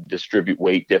distribute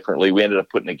weight differently. We ended up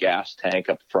putting a gas tank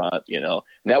up front, and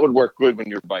that would work good when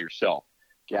you're by yourself,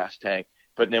 gas tank.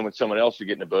 But then when someone else would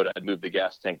get in the boat, I'd move the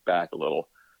gas tank back a little.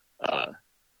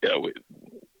 It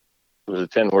was a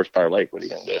 10 horsepower lake. What are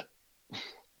you going to do?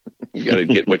 You got to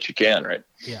get what you can, right?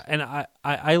 Yeah. And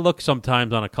I look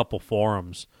sometimes on a couple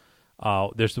forums.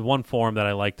 There's the one forum that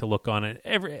I like to look on it.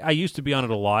 I used to be on it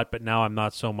a lot, but now I'm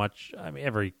not so much. I mean,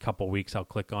 every couple weeks I'll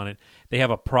click on it. They have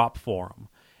a prop forum,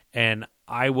 and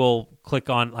I will click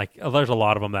on there's a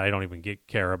lot of them that I don't even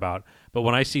care about. But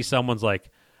when I see someone's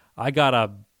like, I got a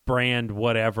brand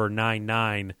whatever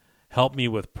 99, help me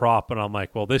with prop, and I'm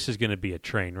like, well, this is going to be a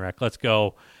train wreck. Let's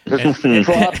go. And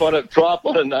prop on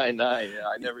a 99. Yeah,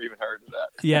 I never even heard of that.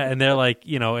 Yeah, and they're like,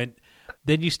 and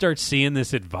then you start seeing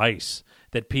this advice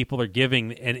that people are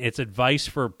giving, and it's advice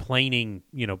for planing,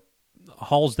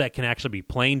 hulls that can actually be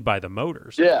planed by the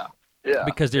motors. Yeah.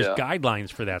 Because there's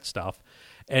guidelines for that stuff.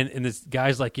 And this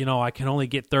guy's like, I can only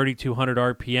get 3,200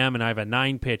 RPM, and I have a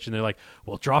 9-pitch. And they're like,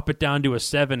 well, drop it down to a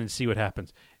 7 and see what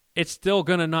happens. It's still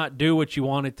going to not do what you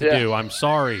want it to do. I'm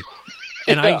sorry.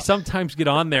 And I sometimes get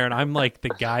on there, and I'm like the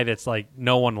guy that's like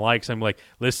no one likes. I'm like,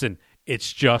 listen,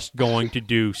 it's just going to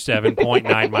do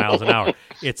 7.9 miles an hour.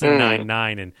 It's a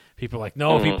 9.9. And people are like,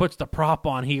 no, if he puts the prop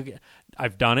on,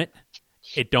 I've done it.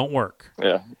 It don't work.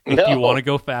 Yeah. If you want to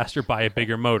go faster, buy a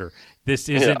bigger motor. This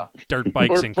isn't dirt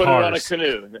bikes and cars. Put it on a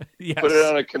canoe. Yes. Put it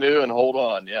on a canoe and hold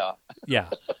on. Yeah. Yeah.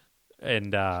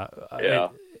 And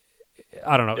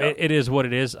I don't know. It is what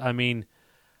it is. I mean,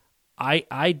 I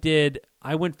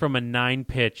went from a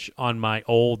 9-pitch on my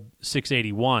old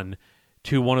 681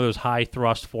 to one of those high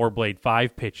thrust 4-blade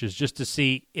 5 pitches just to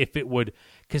see if it would,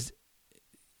 because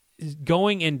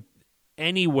going in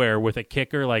anywhere with a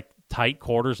kicker like tight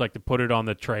quarters, like to put it on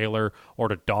the trailer or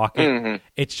to dock it,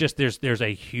 it's just there's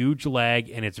a huge lag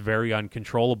and it's very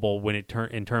uncontrollable when it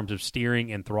in terms of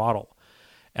steering and throttle.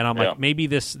 And I'm like, maybe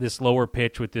this lower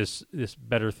pitch with this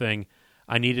better thing,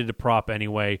 I needed a prop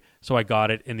anyway, so I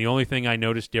got it. And the only thing I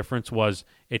noticed difference was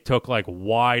it took like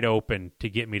wide open to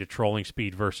get me to trolling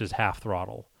speed versus half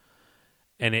throttle.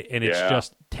 And it's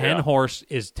just 10 horse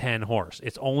is 10 horse.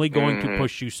 It's only going to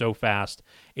push you so fast.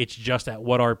 It's just at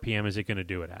what RPM is it going to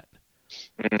do it at?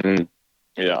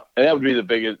 Yeah, and that would be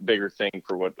the bigger thing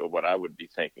for what I would be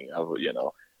thinking of,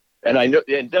 And I know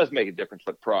it does make a difference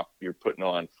what prop you're putting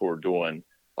on for doing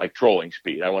like trolling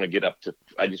speed.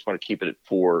 I just want to keep it at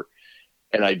 4.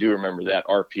 And I do remember that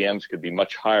RPMs could be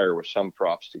much higher with some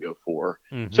props to go 4.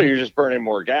 So you're just burning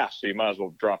more gas. So you might as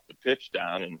well drop the pitch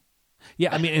down. And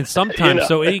yeah, I mean, and sometimes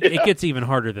so it gets even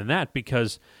harder than that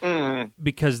because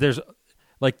there's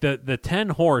like the 10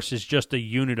 horse is just a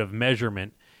unit of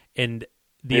measurement, and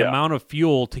the amount of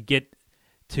fuel to get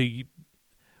to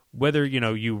whether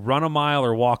you run a mile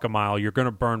or walk a mile, you're going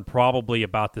to burn probably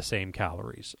about the same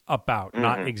calories,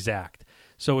 not exact.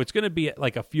 So it's going to be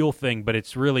like a fuel thing, but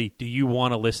it's really, do you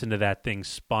want to listen to that thing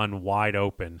spun wide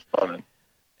open?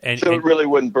 And it really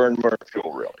wouldn't burn more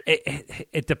fuel, really.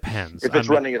 It depends. If it's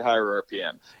running at higher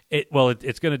RPM.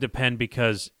 It's going to depend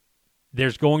because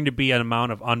there's going to be an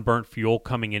amount of unburnt fuel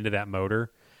coming into that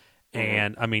motor,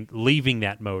 and I mean leaving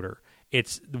that motor.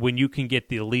 It's when you can get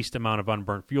the least amount of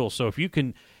unburnt fuel. So if you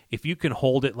can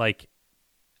hold it like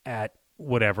at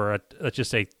whatever, let's just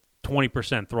say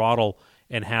 20% throttle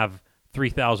and have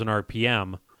 3,000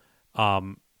 RPM,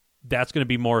 that's going to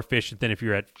be more efficient than if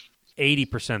you're at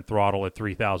 80% throttle at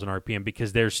 3,000 RPM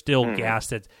because there's still gas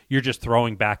that you're just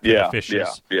throwing back to the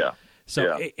fishes.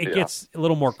 So it gets a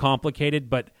little more complicated,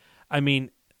 but I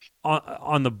mean,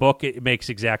 on the book, it makes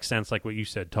exact sense like what you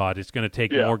said, Todd. It's going to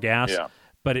take more gas,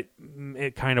 but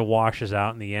it kind of washes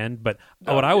out in the end. But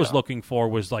what I was looking for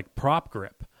was like prop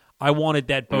grip. I wanted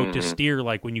that boat to steer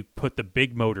like when you put the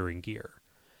big motor in gear.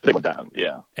 Down,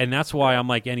 and that's why I'm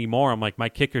like anymore. I'm like my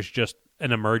kicker's just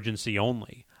an emergency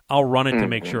only. I'll run it to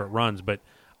make sure it runs, but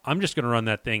I'm just going to run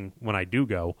that thing when I do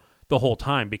go the whole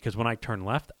time because when I turn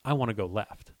left, I want to go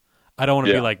left. I don't want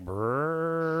to be like,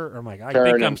 brrr. I'm like, I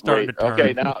think I'm starting to turn.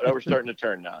 Okay, now we're starting to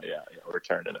turn now. Yeah, we're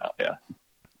turning out. Yeah.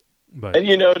 But, and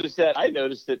you notice that I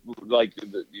noticed that like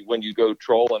when you go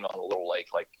trolling on a little lake,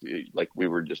 like we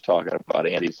were just talking about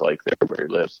Andy's lake there where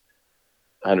he lives,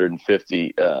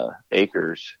 150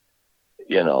 acres,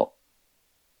 you're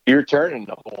turning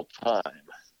the whole time.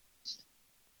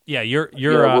 Yeah, your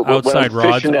outside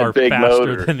rods are faster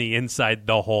motor, than the inside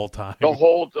the whole time. The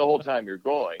whole time you're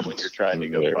going when you're trying to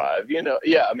go 5.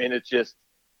 I mean it's just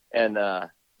and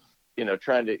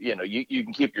trying to you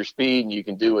can keep your speed and you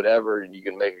can do whatever and you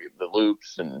can make the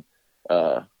loops and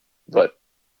but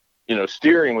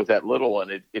steering with that little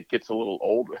one it gets a little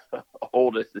old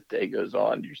as the day goes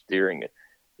on. You're steering it.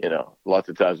 Lots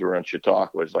of times we're on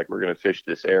Chautauqua. It's like we're going to fish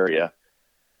this area,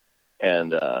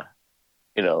 and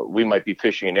we might be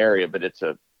fishing an area, but it's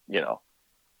a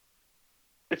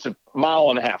 1.5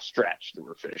 mile stretch that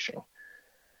we're fishing.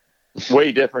 It's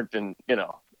way different than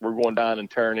we're going down and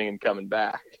turning and coming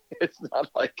back. It's not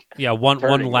like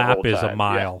one lap is a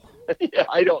mile. Yeah,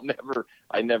 I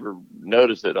never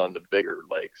notice it on the bigger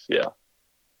lakes. Yeah,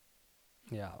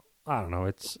 I don't know.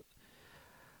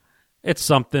 It's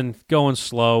something going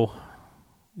slow,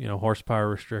 horsepower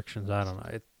restrictions. I don't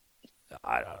know.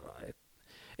 I don't know.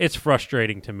 It's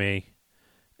frustrating to me.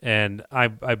 And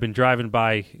I've been driving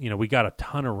by, we got a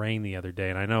ton of rain the other day,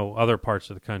 and I know other parts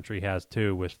of the country has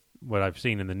too with what I've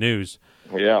seen in the news.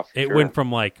 Yeah. It went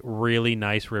from like really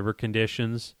nice river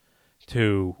conditions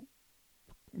to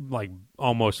like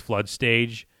almost flood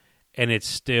stage, and it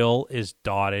still is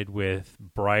dotted with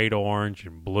bright orange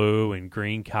and blue and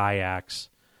green kayaks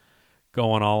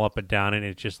going all up and down, and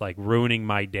it's just like ruining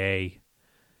my day.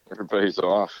 Everybody's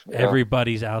off. Yeah.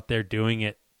 Everybody's out there doing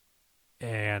it,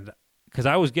 and because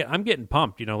I'm getting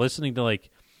pumped, listening to like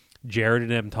Jared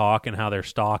and them talk and how they're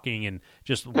stalking, and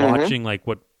just watching like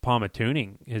what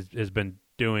Pomatooning has been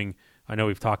doing. I know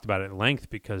we've talked about it at length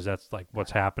because that's like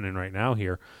what's happening right now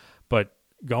here, but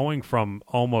going from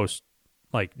almost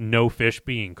like no fish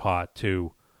being caught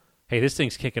to, hey, this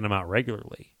thing's kicking them out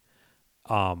regularly.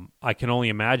 I can only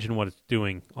imagine what it's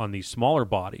doing on these smaller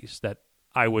bodies that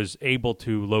I was able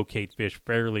to locate fish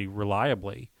fairly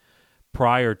reliably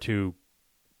prior to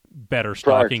better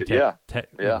stocking yeah. you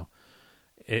know,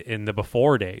 in the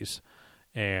before days.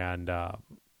 And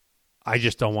I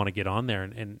just don't want to get on there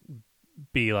and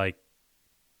be like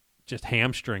just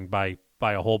hamstringed by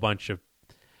a whole bunch of,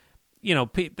 you know,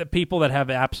 the people that have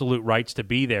absolute rights to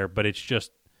be there, but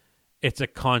it's a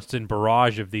constant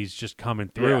barrage of these just coming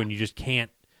through, and you just can't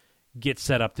get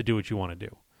set up to do what you want to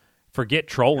do. Forget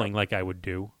trolling like I would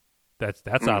do. That's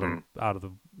out of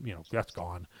the, you know, that's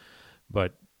gone.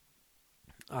 But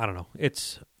I don't know.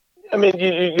 I mean,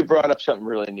 you brought up something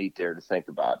really neat there to think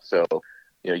about. So,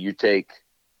 you know, you take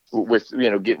with, you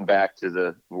know, getting back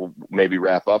to we'll maybe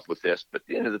wrap up with this, but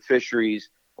the end of the fisheries,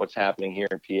 what's happening here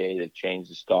in PA to change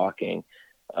the stocking.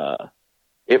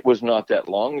 It was not that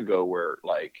long ago where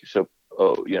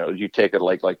you know, you take a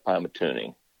lake like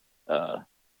Pymatuning,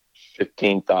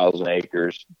 15,000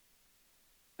 acres,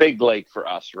 big lake for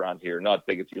us around here. Not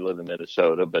big if you live in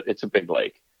Minnesota, but it's a big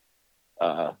lake.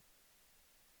 You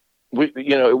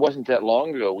know, it wasn't that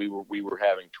long ago we were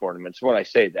having tournaments. When I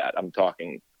say that, I'm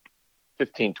talking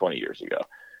 15, 20 years ago.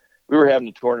 We were having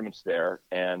the tournaments there,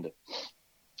 and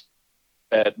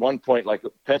at one point, like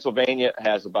Pennsylvania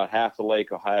has about half the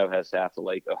lake, Ohio has half the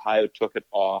lake. Ohio took it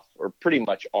off, or pretty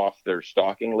much off their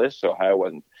stocking list, so Ohio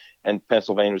wasn't, and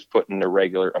Pennsylvania was putting their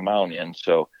regular amount in.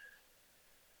 So,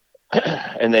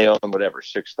 and they own whatever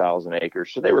 6,000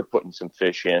 acres, so they were putting some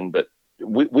fish in, but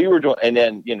we were doing, and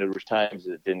then, you know, there was times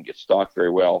that it didn't get stocked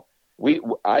very well.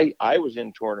 I was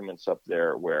in tournaments up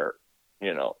there where,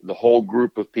 you know, the whole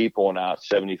group of people went out,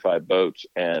 75 boats,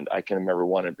 and I can remember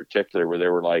one in particular where they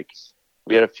were like,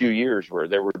 we had a few years where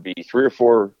there would be 3 or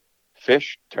 4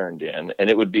 fish turned in, and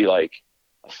it would be like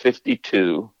a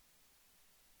 52,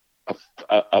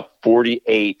 a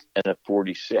 48, and a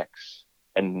 46,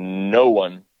 and no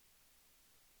one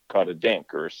caught a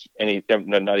dink or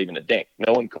not even a dink.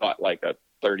 No one caught like a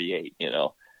 38, you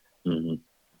know. Mm-hmm.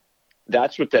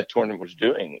 That's what that tournament was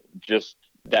doing just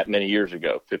that many years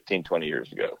ago, 15, 20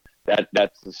 years ago.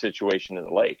 That's the situation in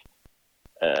the lake.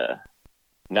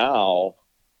 Now,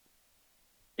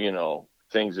 you know,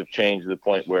 things have changed to the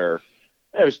point where,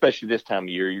 especially this time of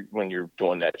year, when you're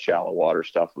doing that shallow water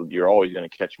stuff, you're always going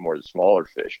to catch more of the smaller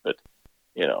fish. But,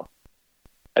 you know,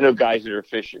 I know guys that are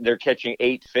fishing, they're catching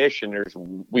 8 fish, and there's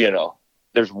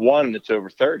one that's over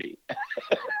 30.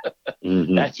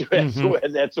 Mm-hmm. That's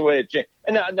the way it changed.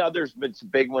 And now there's been some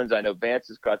big ones. I know Vance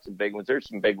has caught some big ones. There's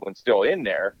some big ones still in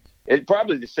there. It's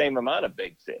probably the same amount of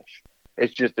big fish.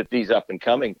 It's just that these up and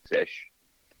coming fish,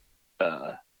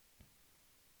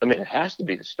 I mean, it has to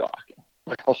be the stocking.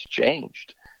 What else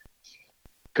changed?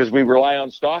 Because we rely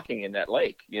on stocking in that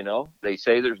lake, you know. They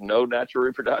say there's no natural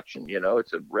reproduction, you know.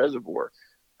 It's a reservoir.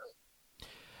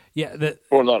 Yeah.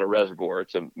 Well, not a reservoir.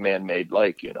 It's a man-made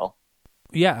lake, you know.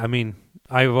 Yeah, I mean,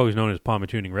 I've always known it as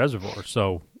Pymatuning Reservoir,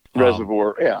 so...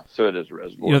 reservoir, yeah, so it is a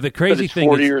reservoir. You know, the crazy it's thing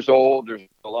 40 is, years old. There's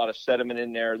a lot of sediment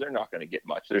in there. They're not going to get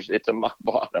much. It's a muck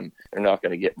bottom. They're not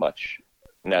going to get much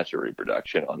natural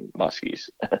reproduction on muskies.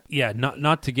 Yeah,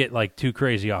 not to get like too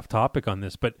crazy off topic on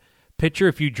this, but picture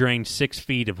if you drain 6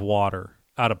 feet of water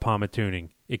out of Pymatuning.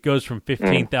 It goes from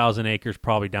 15,000 acres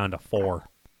probably down to 4.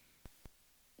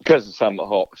 Because it's so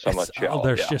much shallow.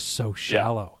 They're just so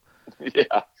shallow.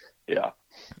 Yeah.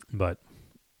 But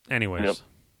anyways,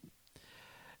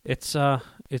 it's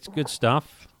good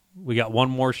stuff. We got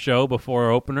one more show before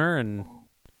our opener, and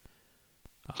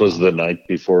it was the night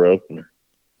before opener.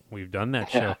 We've done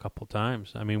that show a couple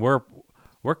times. I mean,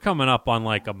 we're coming up on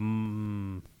like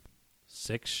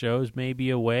 6 shows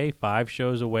maybe away, 5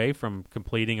 shows away from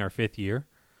completing our 5th year.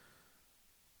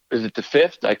 Is it the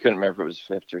 5th? I couldn't remember if it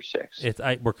was 5th or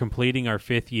 6th. We're completing our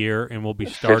 5th year, and we'll be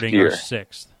starting our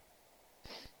 6th.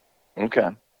 Okay.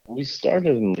 We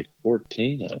started in like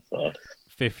 14, I thought.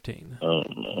 15. Oh,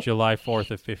 no. July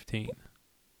 4th of 15.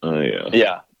 Oh, yeah.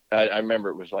 Yeah. I remember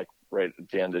it was like right at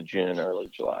the end of June, early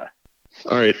July.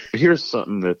 All right. Here's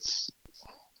something that's,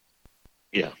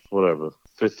 whatever.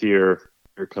 5th year,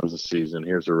 here comes the season.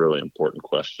 Here's a really important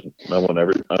question. I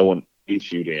want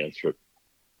each of you to answer it.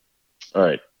 All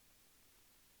right.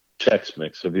 Chex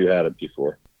Mix. Have you had it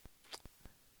before?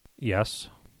 Yes.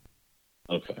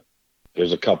 Okay.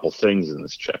 There's a couple things in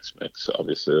this Chex Mix.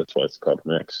 Obviously, that's why it's called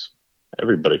mix.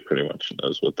 Everybody pretty much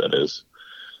knows what that is.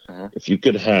 Uh-huh. If you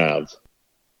could have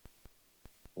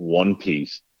one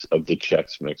piece of the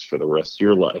Chex Mix for the rest of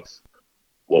your life,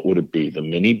 what would it be? The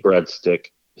mini breadstick,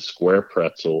 the square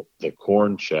pretzel, the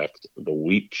corn Chex, the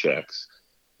wheat Chex,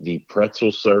 the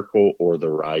pretzel circle, or the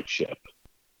rye chip?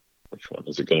 Which one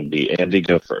is it going to be? Andy,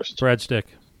 go first. Breadstick.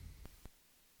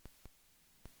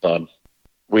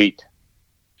 Wheat.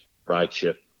 Rye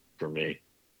chip for me.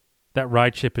 That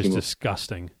rye chip is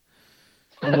disgusting.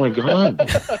 Oh my God!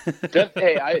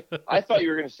 Hey, I thought you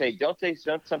were going to say, don't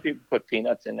some people put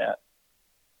peanuts in that?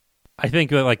 I think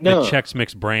that like No. the Chex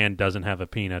Mix brand doesn't have a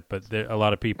peanut, but a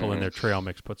lot of people in their trail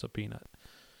mix puts a peanut.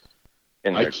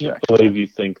 In I their can't Chex. believe you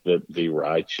think that the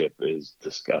rye chip is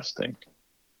disgusting.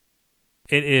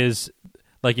 It is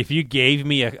like if you gave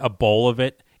me a bowl of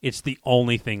it, it's the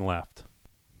only thing left.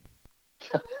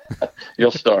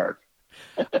 You'll starve.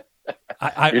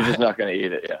 I You're just not going to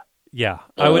eat it. Yeah. yeah.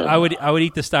 I would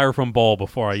eat the styrofoam bowl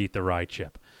before I eat the rye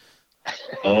chip.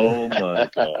 Oh my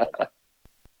God!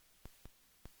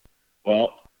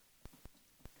 Well,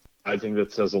 I think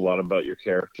that says a lot about your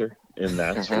character, and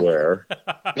that's where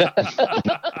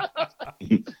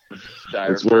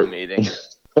Styrofoam eating.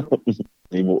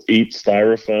 he will eat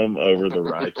styrofoam over the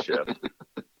rye chip.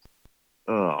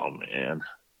 Oh man!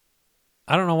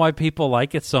 I don't know why people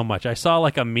like it so much. I saw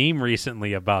like a meme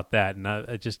recently about that, and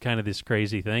it's just kind of this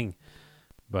crazy thing.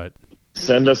 But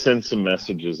Send us in some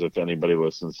messages if anybody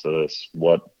listens to this.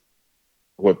 What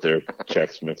their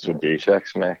Chex Mix would be.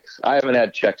 Chex Mix. I haven't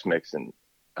had Chex Mix in,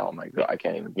 oh my God, I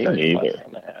can't even Me tell you the neither. last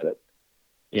time I had it.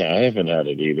 Yeah, I haven't had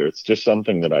it either. It's just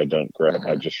something that I don't grab.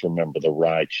 I just remember the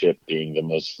rye chip being the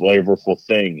most flavorful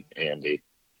thing, Andy.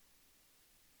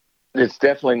 It's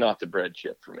definitely not the bread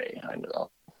chip for me. I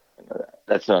know that.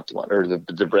 That's not the one. Or the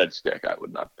breadstick. I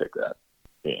would not pick that.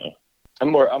 Yeah. I'm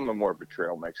more of a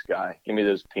trail mix guy. Give me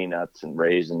those peanuts and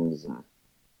raisins and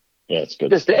Yeah, it's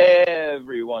good. just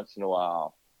every once in a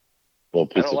while. Little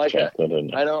piece don't of like that. chocolate in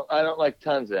it. I don't like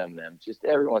tons of M&Ms. Just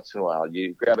every once in a while,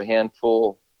 you grab a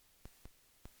handful,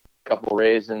 couple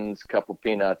raisins, couple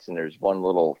peanuts, and there's one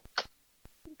little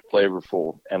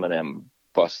flavorful M&M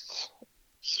busts.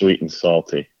 Sweet and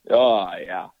salty. Oh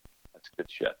yeah, that's good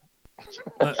shit.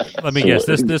 let me guess.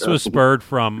 This was spurred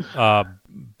from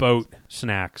boat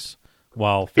snacks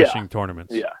while fishing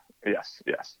tournaments. Yeah. Yes.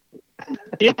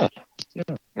 Yeah.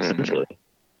 Mhm. Essentially.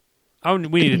 Oh,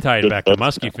 we need to tie it back to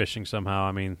muskie fishing somehow.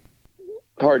 I mean,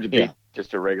 Hard to beat. Yeah.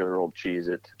 Just a regular old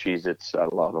Cheez-Its. I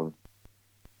love them.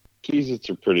 Cheez-Its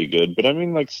are pretty good, but I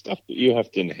mean, like stuff that you have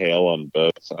to inhale on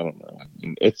boats. I don't know. I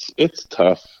mean, it's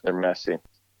tough. They're messy.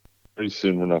 Pretty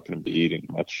soon, we're not going to be eating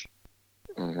much.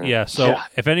 Mhm. yeah. So Yeah.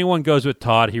 if anyone goes with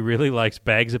Todd, he really likes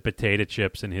bags of potato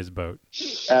chips in his boat.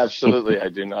 Absolutely, I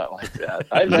do not like that.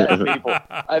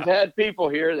 I've had people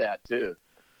hear that too.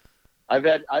 I've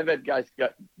had guys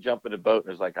jump in a boat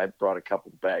and it's like, I brought a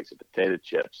couple bags of potato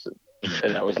chips,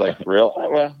 and I was like, real?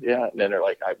 Well, yeah. And then they're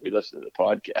like, we listened to the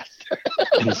podcast.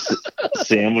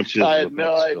 Sandwiches. I had with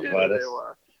no extra idea who lettuce. they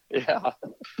were. Yeah.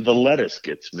 The lettuce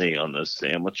gets me on those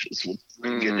sandwiches.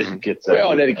 It gets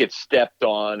Well, and then everywhere. it gets stepped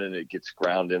on and it gets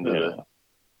ground into Yeah. the.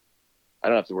 I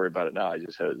don't have to worry about it now. I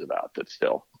just hose it out. But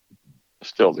still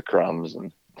the crumbs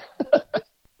and.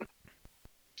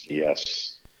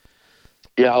 Yes.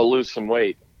 Yeah, I'll lose some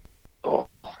weight. Oh,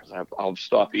 I'll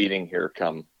stop eating here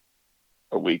come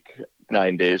a week,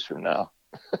 9 days from now.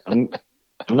 I'm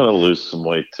going to lose some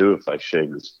weight too if I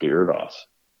shave this beard off.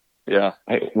 Yeah,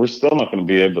 We're still not going to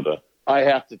be able to. I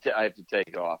have to take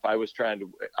it off. I was trying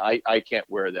to. I can't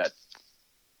wear that.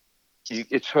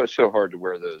 It's so hard to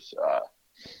wear those.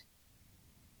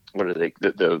 What are they?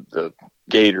 The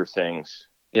gator things.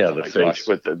 Yeah, Oh the my face. gosh,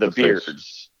 with the face.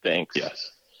 beards stinks.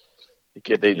 Yes.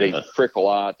 They Yeah. prickle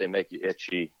out. They make you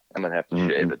itchy. I'm gonna have to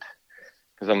shave it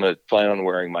because I'm gonna plan on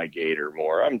wearing my gator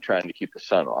more. I'm trying to keep the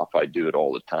sun off. I do it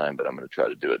all the time, but I'm gonna try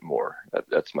to do it more.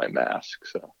 That's my mask.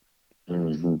 So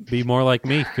Mm-hmm. Be more like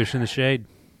me, fish in the shade.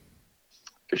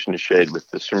 fish in the shade with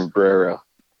the sombrero,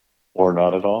 Or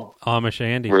not at all. Amish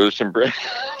Andy. wear the sombrero,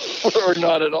 or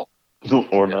not at all.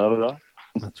 Or not at all.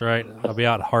 That's right. I'll be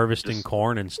out harvesting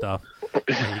corn and stuff.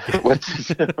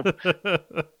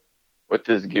 What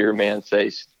does Gear Man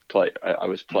say? I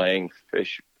was playing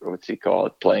fish. What's he call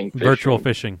it? Playing fishing. Virtual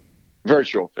fishing.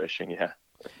 Virtual fishing. Yeah.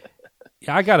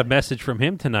 Yeah, I got a message from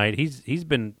him tonight. He's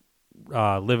been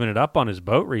living it up on his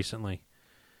boat recently.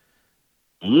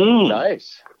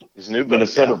 Nice. His new boat.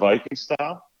 Minnesota Yeah. Viking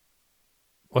style?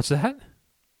 What's that?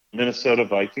 Minnesota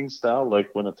Viking style,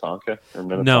 like Minnetonka or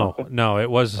Minnetonka? No, it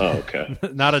was Oh, okay.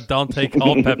 not a Dante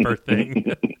Culpepper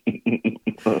thing.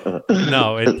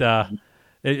 No,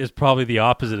 it is probably the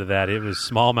opposite of that. It was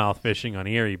smallmouth fishing on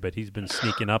Erie, but he's been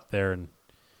sneaking up there and,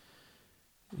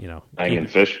 Hanging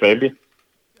fish, baby?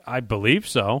 I believe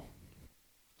so.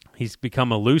 He's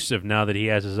become elusive now that he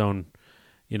has his own,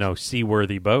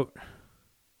 seaworthy boat.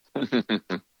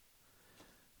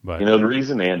 But The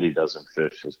reason Andy doesn't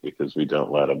fish is because we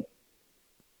don't let him.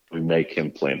 We make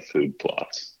him plant food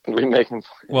plots. We make him.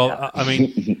 well, I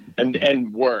mean,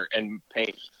 and work and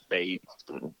paint bait.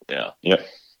 And, yeah. Yep.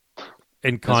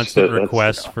 and constant that's-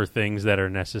 requests for things that are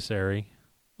necessary.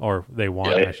 or they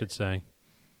want, I should say.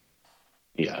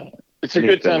 Yeah. It's a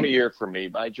good time of year for me.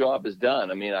 My job is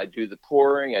done. I mean, I do the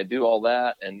pouring, I do all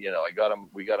that, and we got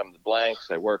them the blanks.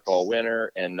 I work all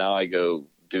winter, and now I go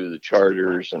do the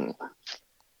charters and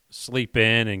sleep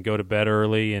in and go to bed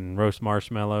early and roast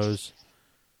marshmallows.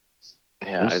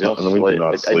 Yeah, I don't sleep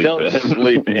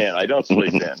in. I don't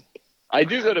sleep in. I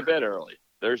do go to bed early.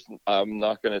 I'm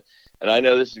not going to, and I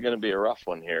know this is going to be a rough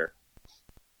one here.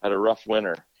 I had a rough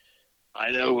winter.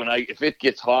 I know if it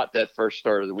gets hot that first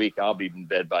start of the week, I'll be in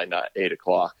bed by 8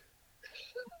 o'clock.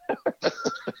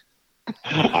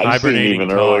 I've seen even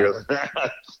earlier.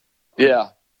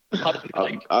 Yeah.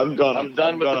 I'm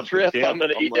done with the trip. I'm going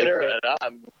to eat dinner, and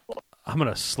I'm going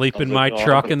to sleep in my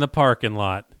truck in the parking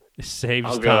lot. It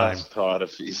saves time. I'll ask Todd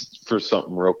if he's for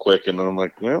something real quick, and then I'm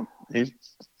like, well, he's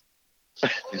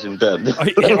in bed.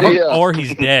 or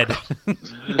he's dead.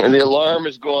 And the alarm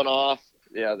is going off.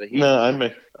 Yeah, the heat. No,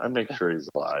 I make sure he's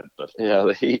alive. But yeah,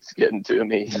 the heat's getting to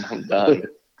me. I'm done.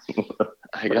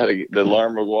 The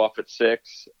alarm will go off at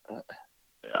 6.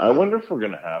 I wonder if we're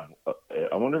gonna have.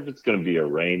 I wonder if it's gonna be a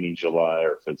rainy July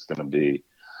or if it's gonna be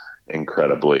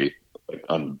incredibly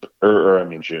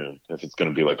June. If it's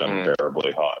gonna be like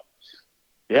unbearably hot.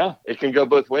 Yeah, it can go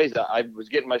both ways. I was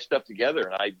getting my stuff together,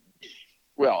 and I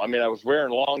was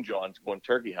wearing long johns going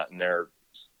turkey hunting there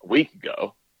a week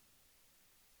ago.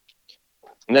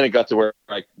 And then it got to where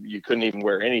you couldn't even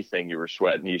wear anything. You were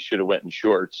sweating. You should have went in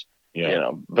shorts.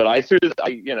 Yeah. But I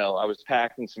was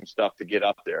packing some stuff to get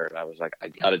up there, and I was like, I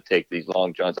got to take these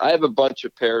long johns. I have a bunch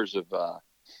of pairs of, I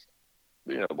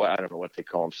don't know what they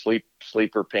call them,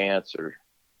 sleeper pants or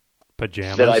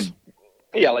pajamas.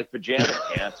 Like pajama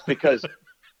pants, because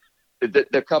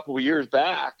the couple of years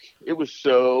back, it was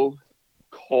so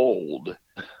cold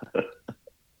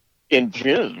in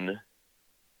June.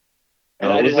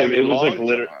 And it was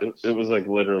like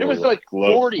literally. It was like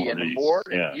 40 in the 40s.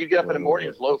 morning. Yeah. You get up in the morning,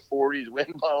 it was low 40s,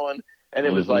 wind blowing, and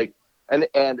it was like, and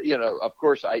of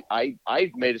course, I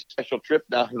made a special trip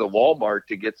down to the Walmart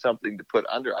to get something to put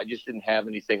under. I just didn't have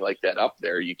anything like that up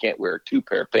there. You can't wear 2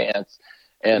 pair of pants,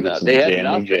 and they had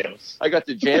nothing. I got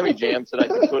the jammy jams that I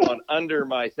could put on under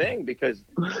my thing because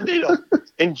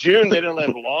in June they don't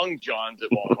have long johns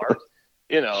at Walmart.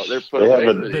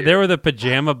 There were the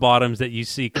pajama bottoms that you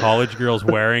see college girls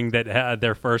wearing that had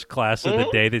their first class of the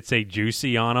day that say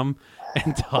juicy on them.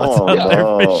 And Todd's on their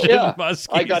fishing muskies.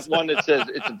 I got one that says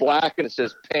it's black and it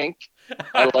says pink.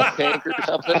 I love pink or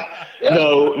something. Yeah.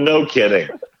 No kidding.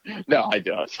 No, I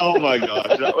don't. Oh my gosh,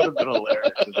 that would have been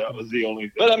hilarious if that was the only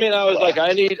thing. But I was like,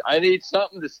 I need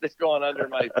something to stick on under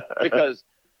my, because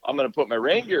I'm going to put my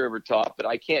rain gear over top, but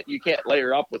you can't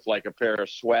layer up with like a pair of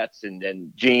sweats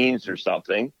and jeans or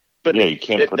something. But yeah, you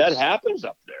can't. That happens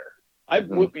up there.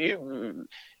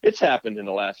 It's happened in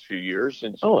the last few years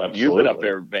since you've been up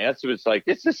there, Vance. So it's like,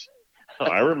 it's just.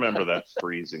 I remember that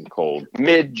freezing cold.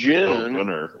 Mid-June,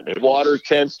 winter. Water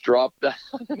temps dropped down.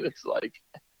 And it's like,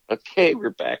 okay, we're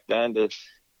back down to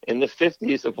in the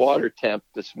 50s of water temp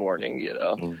this morning,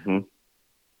 Mm-hmm.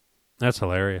 That's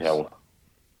hilarious. Yeah,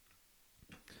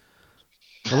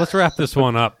 well, let's wrap this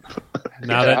one up.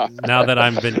 Now that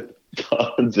I've been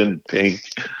Todd's in pink.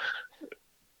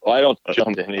 Well, I don't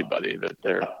jump to anybody that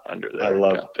they're under there. I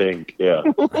love pink. Yeah.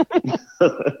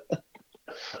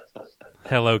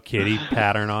 Hello Kitty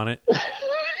pattern on it.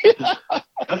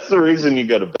 That's the reason you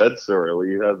go to bed so early.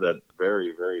 You have that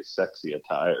very, very sexy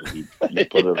attire. You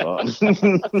put it on.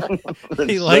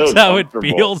 He likes how it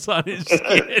feels on his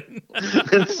skin.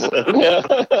 It's so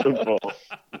comfortable.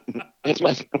 It's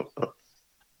my.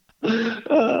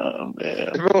 Oh man!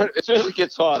 As soon as it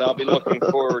gets hot, I'll be looking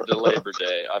forward to Labor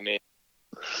Day. I mean,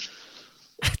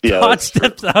 Todd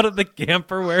steps out of the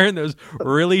camper wearing those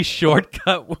really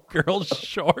short-cut girls'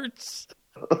 shorts.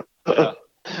 Yeah.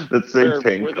 That say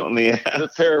pink on the ass. A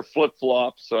pair of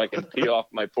flip-flops so I can pee off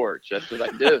my porch. That's what I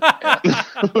do.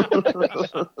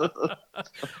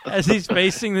 As he's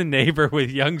facing the neighbor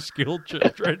with young school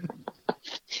children.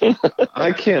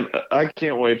 I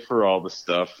can't wait for all the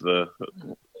stuff.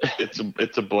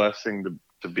 It's a blessing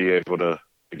to be able to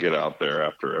get out there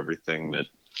after everything that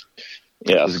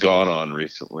has gone on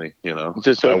recently.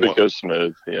 Just hope it goes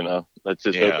smooth. Let's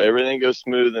just hope everything goes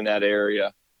smooth in that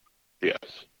area. Yes.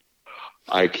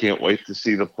 I can't wait to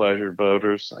see the pleasure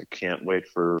boaters. I can't wait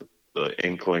for the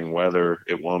inkling weather.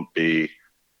 It won't be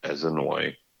as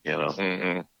annoying,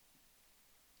 Mm-mm.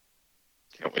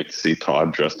 Can't wait to see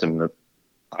Todd dressed in the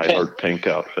I Heart Pink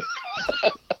outfit.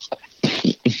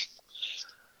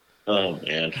 Oh,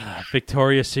 man.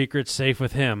 Victoria's Secret's safe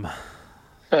with him.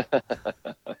 Oh,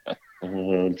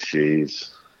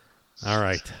 jeez. All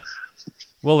right.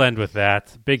 We'll end with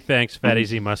that. Big thanks, Fat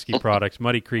AZ Muskie Products,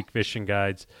 Muddy Creek Fishing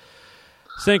Guides,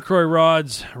 St. Croix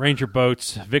Rods, Ranger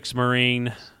Boats, Vix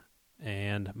Marine,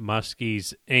 and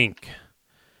Muskies Inc.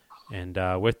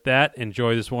 And with that,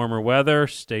 enjoy this warmer weather.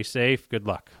 Stay safe. Good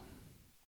luck.